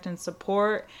 respect, and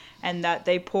support, and that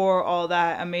they pour all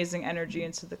that amazing energy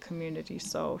into the community.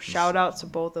 So shout out to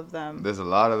both of them. There's a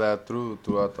lot of that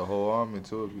throughout the whole army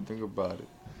too, if you think about it.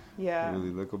 Yeah.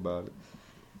 Really look about it.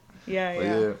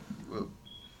 Yeah.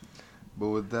 But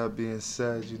with that being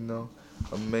said,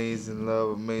 amazing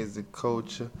love, amazing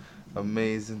culture,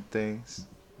 amazing things,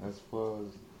 as far as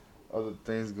other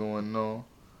things going on.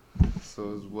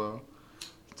 So as well,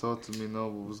 talk to me,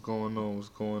 Nova. What's going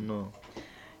on?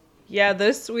 Yeah,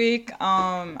 this week,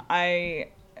 I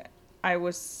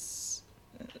was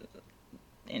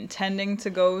intending to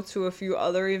go to a few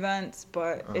other events,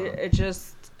 but it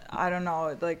just, I don't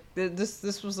know, like,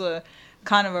 this was a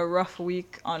kind of a rough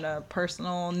week on a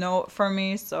personal note for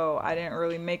me, so I didn't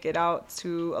really make it out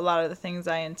to a lot of the things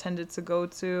I intended to go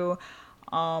to.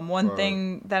 One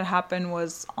thing that happened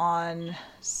was on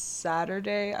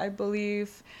Saturday, I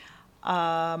believe.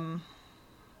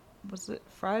 Was it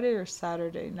Friday or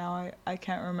Saturday? Now I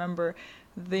can't remember.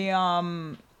 The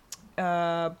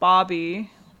Bobby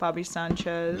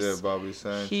Sanchez. Yeah, Bobby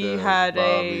Sanchez. He had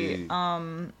an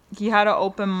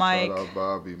open mic. Shout out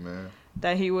Bobby, man.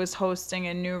 That he was hosting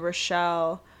in New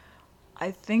Rochelle. I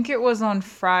think it was on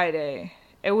Friday.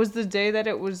 It was the day that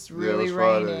it was really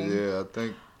raining. Friday. Yeah, I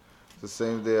think the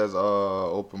same day as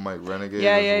Open Mic Renegade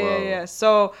as well. Yeah.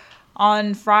 So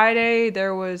on Friday,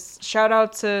 there was shout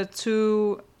out to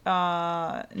two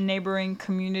neighboring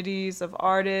communities of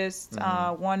artists.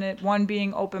 One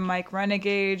being Open Mic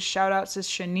Renegade. Shout out to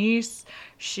Shanice.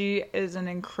 She is an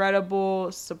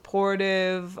incredible,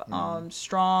 supportive,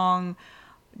 strong,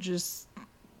 just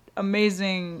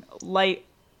amazing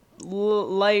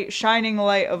shining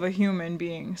light of a human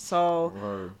being.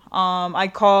 So I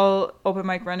call Open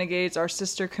Mic Renegades our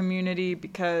sister community,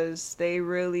 because they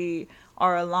really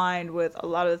are aligned with a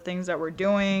lot of the things that we're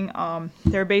doing.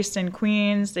 They're based in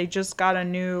Queens. They just got a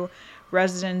new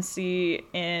residency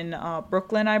in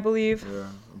Brooklyn, I believe. Yeah,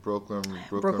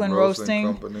 Brooklyn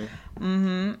Roasting Company.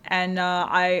 And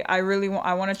I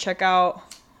want to check out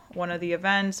one of the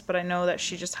events, but I know that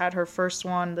she just had her first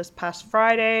one this past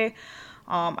Friday.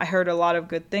 I heard a lot of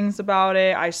good things about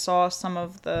it. I saw some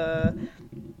of the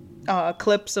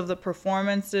clips of the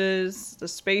performances. The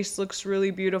space looks really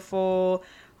beautiful.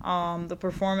 The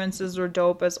performances were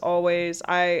dope as always.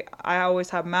 I always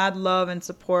have mad love and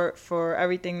support for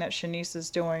everything that Shanice is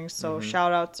doing, so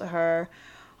shout out to her.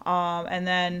 And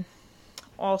then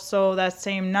also that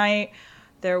same night,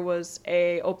 there was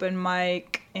a open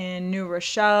mic in New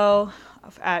Rochelle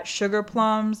at Sugar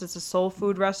Plums. It's a soul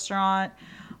food restaurant.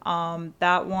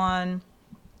 That one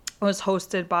was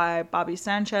hosted by Bobby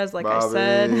Sanchez, like I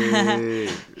said.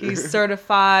 He's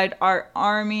certified Art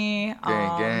Army.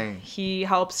 Gang. He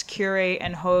helps curate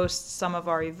and host some of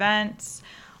our events.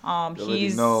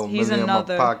 He's another in my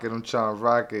pocket. I'm trying to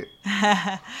rock it.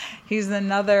 He's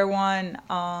another one.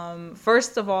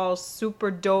 First of all, super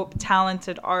dope,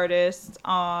 talented artist.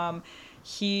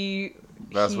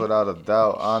 That's without a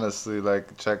doubt. Honestly,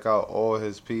 like, check out all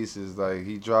his pieces. Like,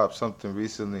 he dropped something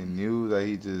recently new that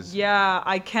he just... Yeah,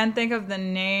 I can't think of the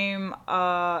name.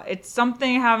 It's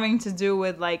something having to do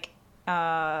with, like,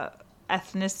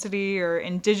 ethnicity or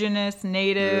indigenous,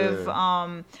 native,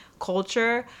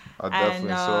 culture. I definitely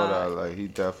saw that. Like, he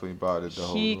definitely brought it the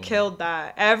whole He room. killed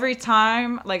that. Every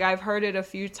time, like, I've heard it a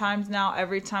few times now.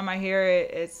 Every time I hear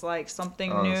it, it's like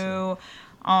something Honestly. new.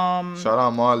 Shout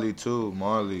out Marley too.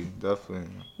 Marley, definitely.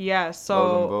 Yeah, Love them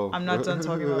so both. I'm not done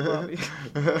talking about Bobby.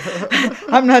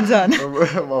 I'm not done. My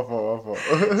fault.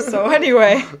 So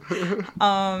anyway,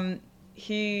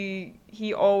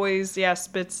 he always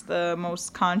spits the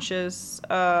most conscious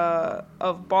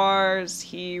of bars.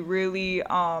 He really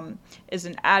is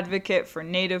an advocate for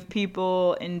Native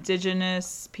people,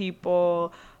 Indigenous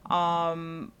people,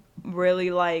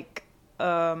 really like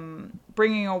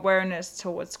bringing awareness to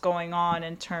what's going on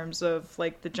in terms of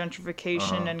like the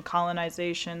gentrification and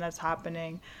colonization that's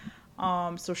happening.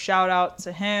 So shout out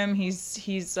to him. He's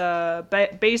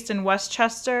based in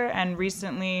Westchester, and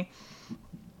recently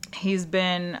he's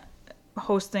been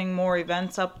hosting more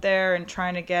events up there and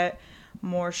trying to get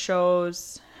more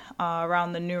shows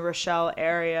around the New Rochelle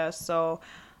area. So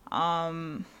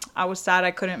I was sad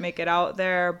I couldn't make it out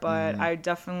there, but I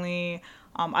definitely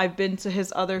I've been to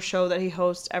his other show that he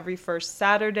hosts every first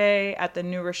Saturday at the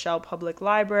New Rochelle Public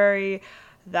Library.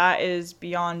 That is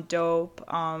beyond dope.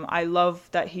 I love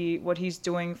that what he's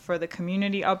doing for the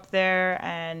community up there,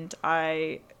 and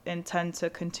I intend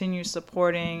to continue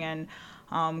supporting and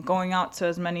going out to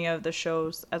as many of the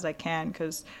shows as I can,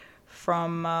 because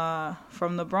from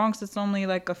the Bronx, it's only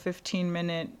like a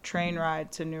 15-minute train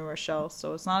ride to New Rochelle,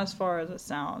 so it's not as far as it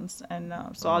sounds. And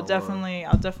so I'll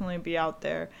definitely be out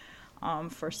there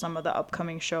for some of the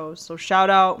upcoming shows. So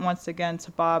shout out once again to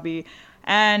Bobby.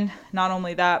 And not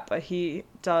only that, but he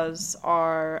does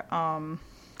our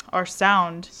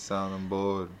sound. Sound and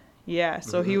board. Yeah,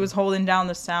 so he was holding down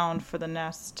the sound for the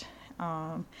Nest.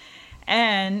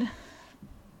 And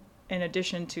in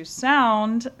addition to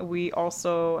sound, we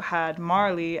also had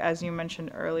Marley, as you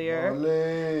mentioned earlier.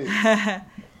 Marley.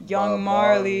 Young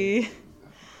Marley.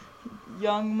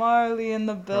 Young Marley in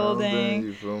the building.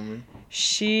 You feel me?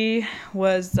 She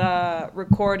was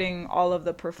recording all of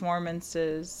the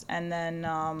performances and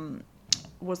then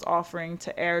was offering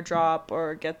to airdrop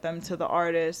or get them to the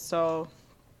artist. So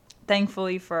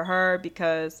thankfully for her,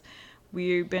 because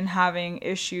we've been having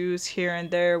issues here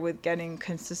and there with getting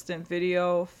consistent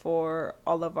video for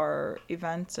all of our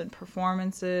events and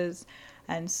performances.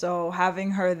 And so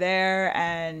having her there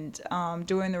and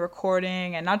doing the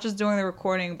recording, and not just doing the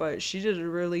recording, but she did a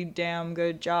really damn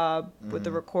good job with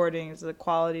the recordings. The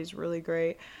quality is really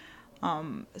great.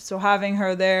 So having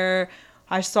her there,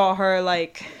 I saw her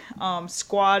like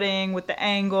squatting with the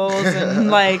angles and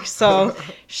like, so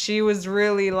she was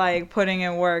really like putting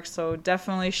in work. So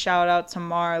definitely shout out to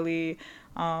Marley.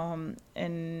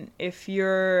 And if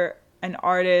you're an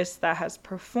artist that has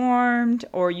performed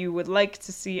or you would like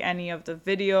to see any of the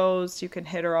videos, you can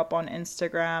hit her up on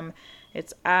Instagram.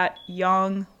 It's at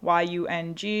Young,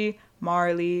 Y-U-N-G,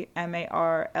 Marley,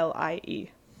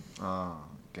 M-A-R-L-I-E.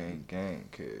 Gang,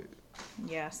 kid.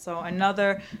 Yeah, so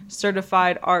another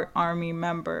certified Art Army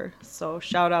member. So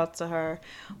shout out to her.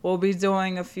 We'll be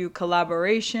doing a few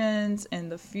collaborations in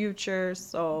the future.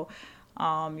 So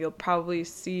you'll probably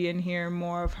see and hear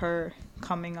more of her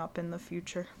coming up in the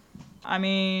future. I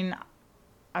mean,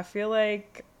 I feel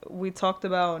like we talked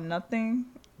about nothing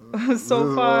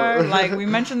so far. Like we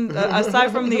mentioned,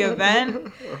 aside from the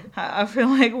event, I feel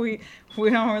like we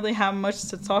don't really have much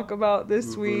to talk about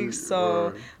this week.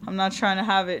 So I'm not trying to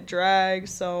have it drag.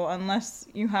 So unless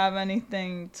you have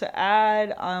anything to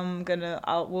add,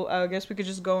 I guess we could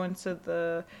just go into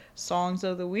the songs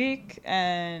of the week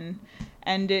and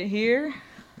end it here.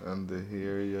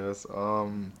 Yes.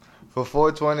 For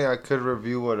 420, I could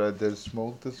review what I did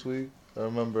smoke this week. I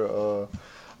remember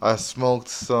I smoked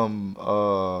some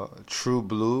True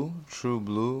Blue.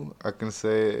 I can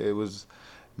say it was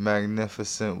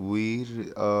magnificent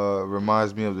weed.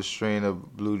 Reminds me of the strain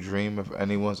of Blue Dream, if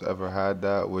anyone's ever had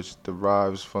that, which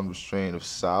derives from the strain of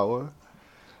Sour,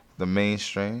 the main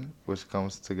strain, which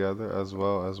comes together as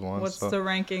well as one. What's the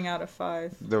ranking out of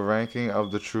 5? The ranking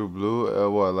of the True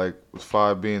Blue,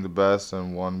 5 being the best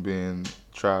and 1 being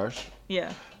trash?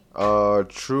 Yeah.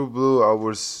 True Blue, I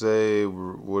would say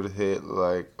would hit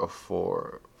like a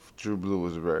 4. True Blue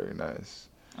was very nice.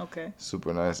 Okay.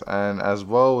 Super nice. And as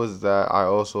well as that, I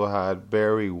also had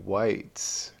Barry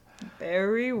White.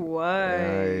 Barry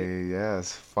White.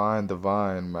 Yes, fine,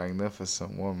 divine,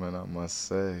 magnificent woman, I must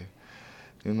say.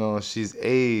 You know, she's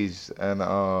aged and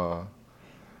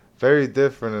very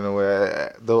different in a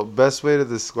way. The best way to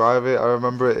describe it, I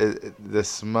remember the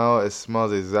smell. It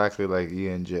smells exactly like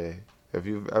E&J. if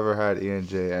you've ever had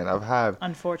E&J, and I've had,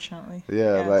 Unfortunately.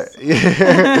 yeah, Yes. like,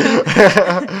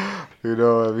 you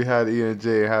know, if you had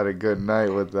E&J and had a good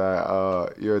night with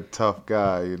that, you're a tough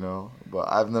guy, you know.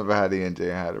 But I've never had E&J and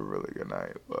had a really good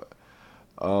night. But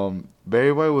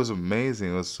Barry White was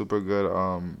amazing. It was super good.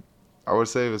 I would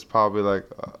say it was probably like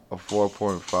a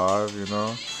 4.5, you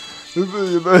know.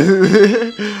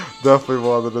 Definitely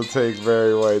wanted to take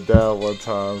Barry White down one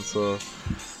time, so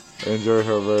enjoyed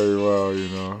her very well, you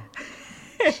know.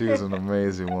 She was an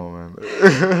amazing woman.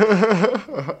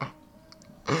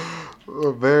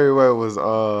 Barry White was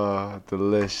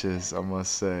delicious, I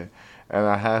must say. And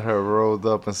I had her rolled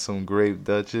up in some grape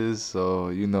Dutches, so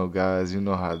you know, guys, you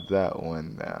know how that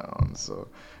went down. So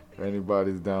if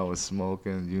anybody's down with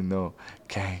smoking, you know,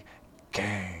 gang,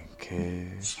 gang,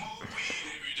 kid.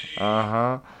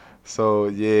 Uh-huh. So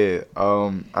yeah,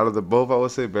 out of the both, I would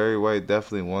say Barry White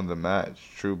definitely won the match.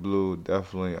 True Blue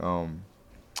definitely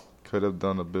could have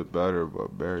done a bit better,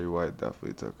 but Barry White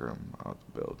definitely took him out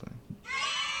the building.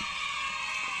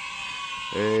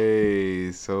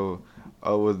 Hey, so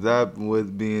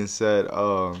with being said,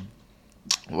 well,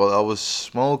 I was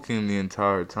smoking the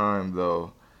entire time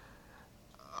though.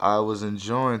 I was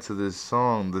enjoying to this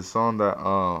song, the song that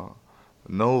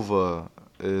Nova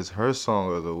is her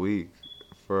song of the week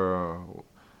for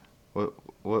what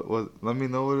let me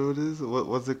know what it is.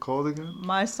 What's it called again?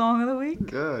 My song of the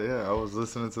week? Yeah. I was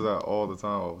listening to that all the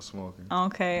time I was smoking.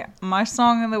 Okay. My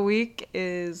song of the week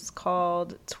is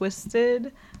called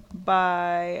Twisted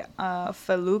by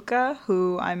Feluca,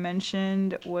 who I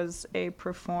mentioned was a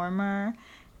performer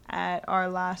at our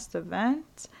last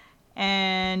event.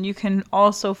 And you can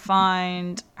also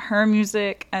find her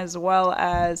music as well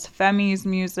as Femi's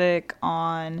music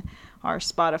on our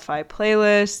Spotify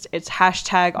playlist. It's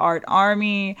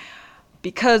 #ArtArmy.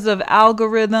 Because of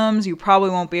algorithms, you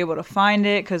probably won't be able to find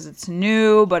it because it's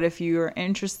new. But if you're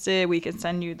interested, we can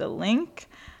send you the link.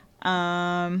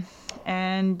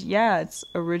 And yeah, it's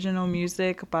original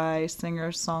music by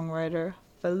singer-songwriter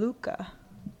Feluca.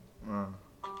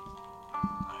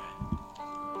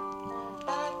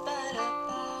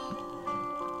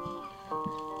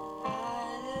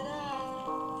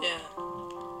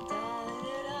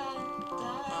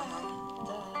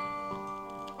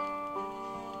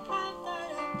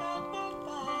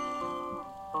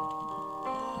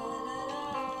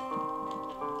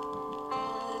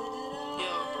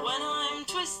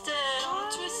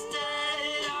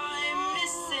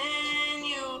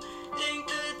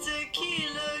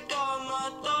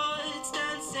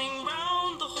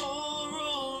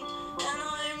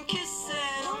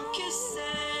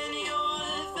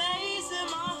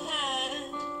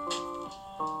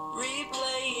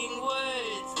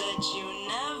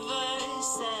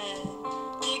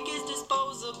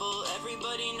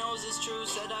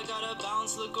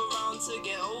 Look around to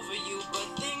get over you, but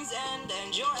things end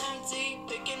and you're empty.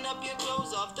 Picking up your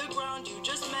clothes off the ground, you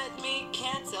just met me.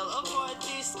 Can't tell apart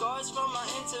these scars from my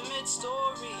intimate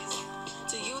stories.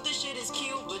 To you this shit is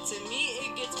cute, but to me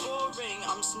it gets boring.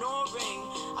 I'm snoring,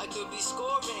 I could be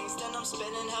scoring. Then I'm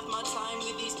spending half my time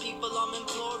with these people I'm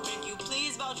imploring. You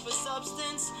please vouch for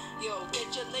substance. Yo,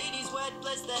 get your ladies wet,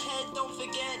 bless the head, don't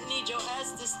forget. Need your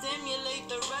ass to stimulate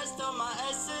the rest of my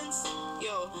essence.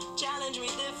 Yo, challenge me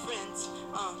different.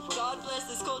 God bless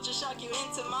this culture, shock you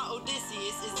into my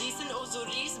Odysseus. Is decent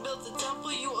Osiris built a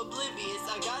temple, you oblivious.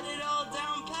 I got it all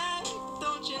down pat,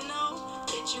 don't you know?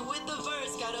 Hit you with the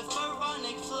verse, got a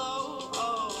pharaonic flow.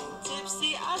 Oh,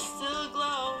 tipsy, I still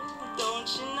glow.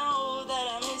 Don't you know that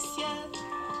I miss you?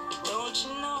 Don't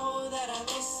you know that I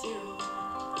miss you?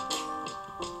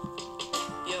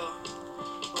 Yo,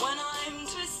 when I'm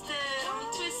twisted, I'm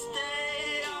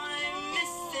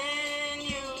missing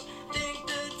you. Think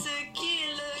the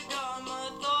tequila got my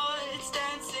thoughts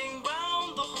dancing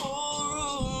round the whole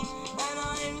room. And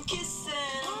I'm kissing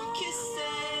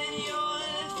your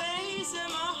face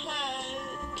in my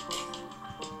head.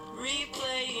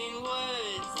 Replaying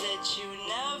words that you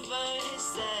never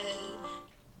said.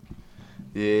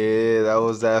 Yeah, that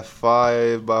was that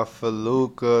fire by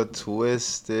Feluca,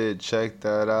 Twisted. Check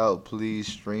that out. Please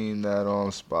stream that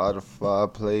on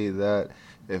Spotify. Play that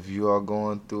if you are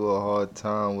going through a hard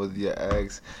time with your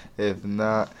ex. If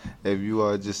not, if you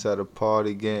are just at a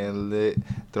party getting lit,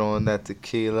 throwing that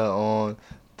tequila on,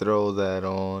 throw that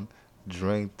on,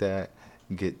 drink that,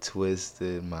 get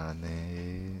twisted, my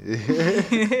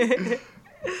name.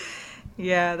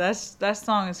 Yeah, that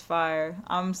song is fire.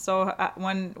 I'm so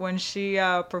when she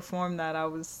performed that, I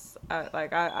was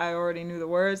I already knew the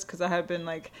words because I had been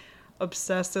like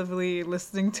obsessively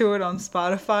listening to it on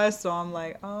Spotify, so I'm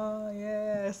like, oh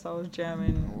yeah, so I was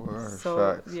jamming. Word, So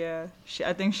facts. yeah,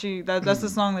 I think that's the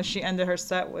song that she ended her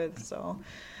set with.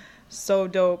 So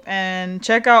dope. And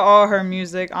check out all her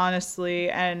music, honestly.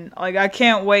 And like I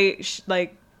can't wait.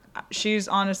 She's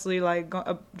honestly like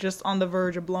just on the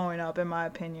verge of blowing up, in my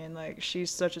opinion. Like she's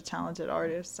such a talented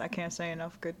artist. I can't say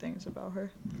enough good things about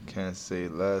her. Can't say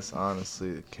less,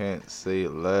 honestly. Can't say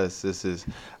less. This is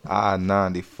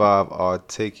I-95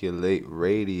 Articulate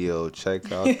Radio.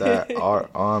 Check out that Art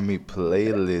Army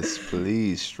playlist.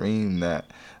 Please stream that.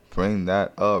 Bring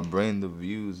that up. Bring the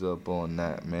views up on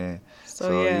that, man.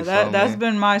 So yeah, you feel that's me?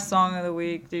 been my song of the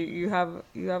week. Do you have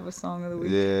a song of the week?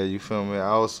 Yeah, you feel me? I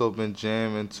also been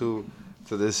jamming too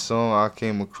to this song I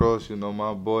came across. You know,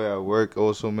 my boy at work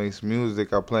also makes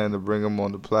music. I plan to bring him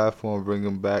on the platform, bring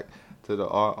him back to the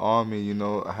Art Army. You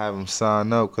know, have him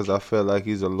sign up because I feel like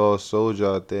he's a lost soldier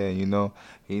out there. And, you know,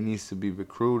 he needs to be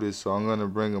recruited. So I'm gonna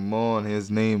bring him on. His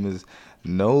name is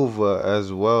Nova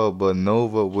as well, but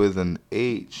Nova with an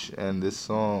H. And this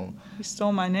song. You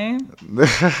stole my name?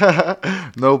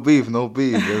 No beef, no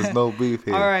beef. There's no beef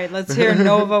here. All right, let's hear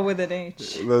Nova with an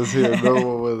H. Let's hear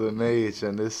Nova with an H,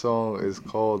 and this song is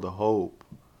called Hope.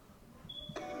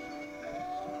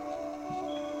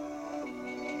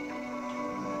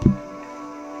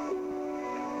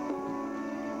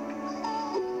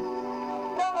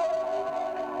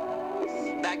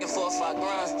 Back and forth I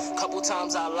grind, couple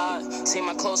times I lied. Seen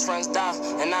my close friends die,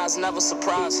 and I was never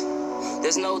surprised.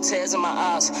 There's no tears in my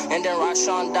eyes, and then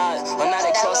Rashawn died. But now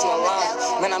they crossing the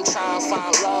line. Man, I'm trying to find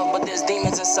love, but there's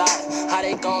demons inside. How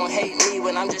they gon' hate me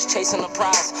when I'm just chasing the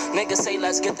prize? Niggas say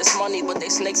let's get this money, but they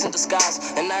snakes in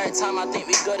disguise. And every time I think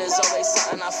we good, there's always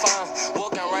something I find.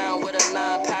 Walking around with a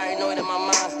 9, paranoid in my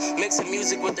mind. Mixing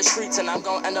music with the streets, and I'm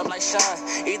gon' end up like Shine.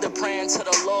 Either praying to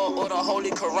the Lord or the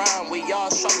Holy Quran. We all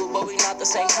struggle, but we not the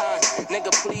same kind. Nigga,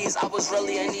 please, I was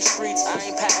really in these streets. I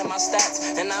ain't patting my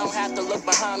stats, and I don't have to look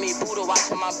behind me. Buddha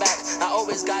watching my back. I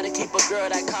always gotta keep a girl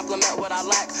that compliment what I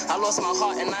lack. I lost my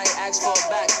heart and I ain't asked for it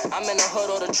back. I'm in the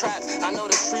hood or the trap. I know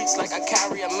the streets like I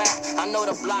carry a map. I know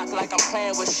the block like I'm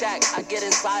playing with Shaq. I get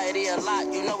anxiety a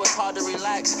lot. You know it's hard to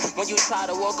relax when you try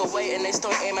to walk away and they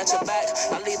still aim at your back.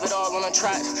 I leave it all on the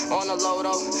track, on the low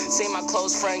though. See my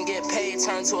close friend get paid,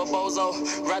 turn to a bozo.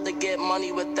 Rather get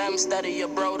money with them instead of your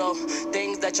bro though.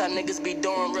 Things that y'all niggas be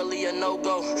doing really a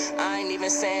no-go. I ain't even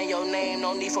saying your name,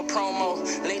 no need for promo.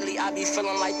 Lately I be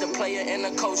feeling like the player and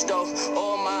the coach though.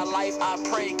 All my life I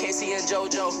prayed Casey and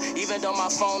JoJo. Even though my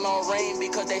phone don't ring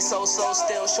because they so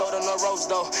still show them the ropes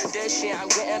though. This shit I'm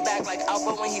getting back like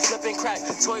Alpha when he flipping crack.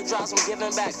 Toy drops I'm giving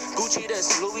back. Gucci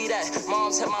this, Louis that.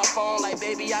 Mom's hit my phone like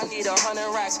baby I need 100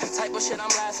 racks. Type of shit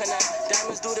I'm laughing at.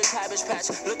 Diamonds do the Cabbage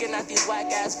Patch. Looking at these whack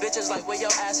ass bitches like where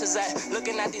your ass is at.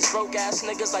 Looking at these broke ass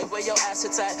niggas like where your ass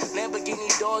is at. Lamborghini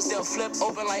doors they'll flip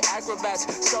open like acrobats.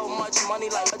 So much money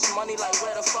like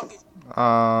where the fuck is.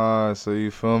 So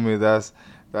you feel me? That's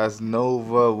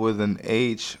Nova with an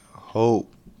H,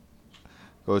 Hope.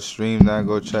 Go stream that.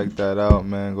 Go check that out,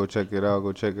 man. Go check it out.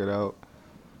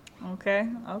 Okay.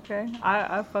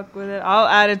 I fuck with it. I'll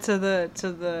add it to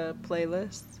the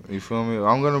playlist. You feel me?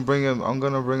 I'm gonna bring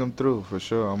him through for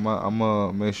sure. I'm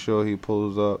gonna make sure he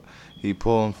pulls up. He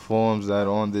informs that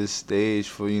on this stage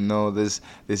for this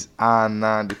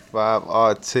I-95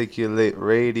 Articulate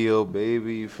Radio,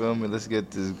 baby. You feel me? Let's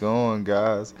get this going,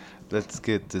 guys. Let's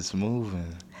get this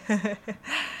moving.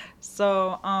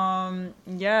 So,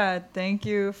 yeah, thank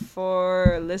you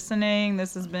for listening.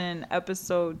 This has been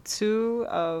episode 2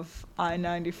 of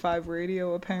I-95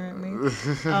 Radio, apparently.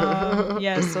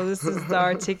 Yeah, so this is the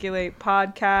Articulate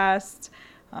Podcast.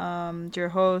 Your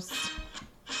host.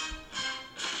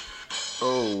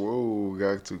 Oh, whoa,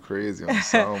 got too crazy on the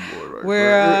soundboard right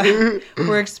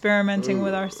We're experimenting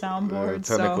with our soundboard.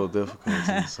 Technical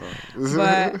difficulties. Sorry.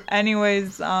 But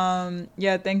anyways,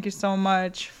 yeah, thank you so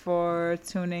much for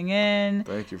tuning in.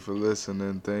 Thank you for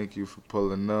listening. Thank you for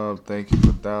pulling up. Thank you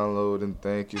for downloading.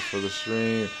 Thank you for the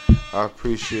stream. I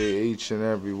appreciate each and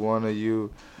every one of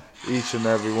you.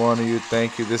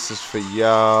 Thank you. This is for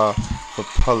y'all, for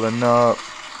pulling up,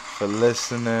 for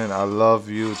listening. I love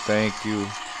you. Thank you.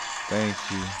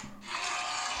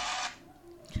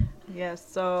 Yes,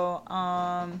 so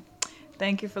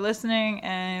thank you for listening,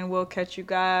 and we'll catch you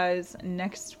guys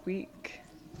next week.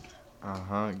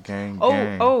 Gang.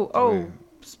 Oh.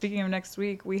 Speaking of next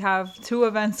week, we have 2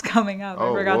 events coming up.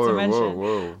 I forgot to mention.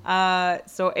 Whoa.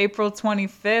 So April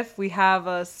 25th, we have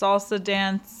a salsa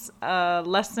dance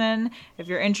lesson. If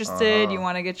you're interested, you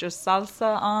want to get your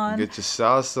salsa on. Get your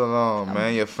salsa on,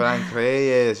 man. Your Frank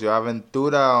Reyes, your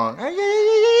Aventura on.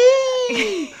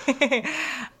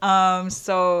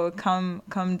 So come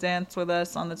dance with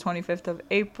us on the 25th of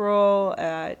April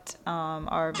at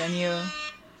our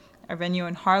venue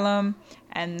in Harlem.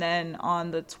 And then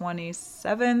on the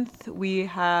 27th, we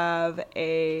have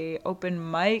a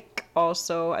open mic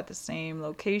also at the same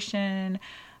location.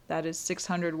 That is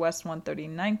 600 West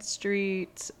 139th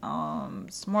Street.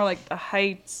 It's more like the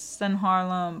Heights than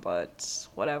Harlem, but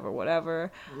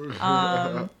whatever.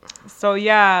 So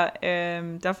yeah,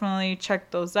 definitely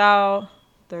check those out.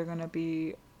 They're gonna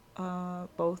be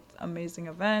both amazing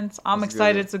events. I'm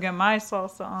excited to get my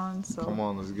salsa on. So come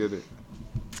on, let's get it.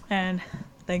 And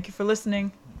thank you for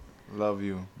listening. Love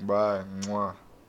you. Bye. Mwah.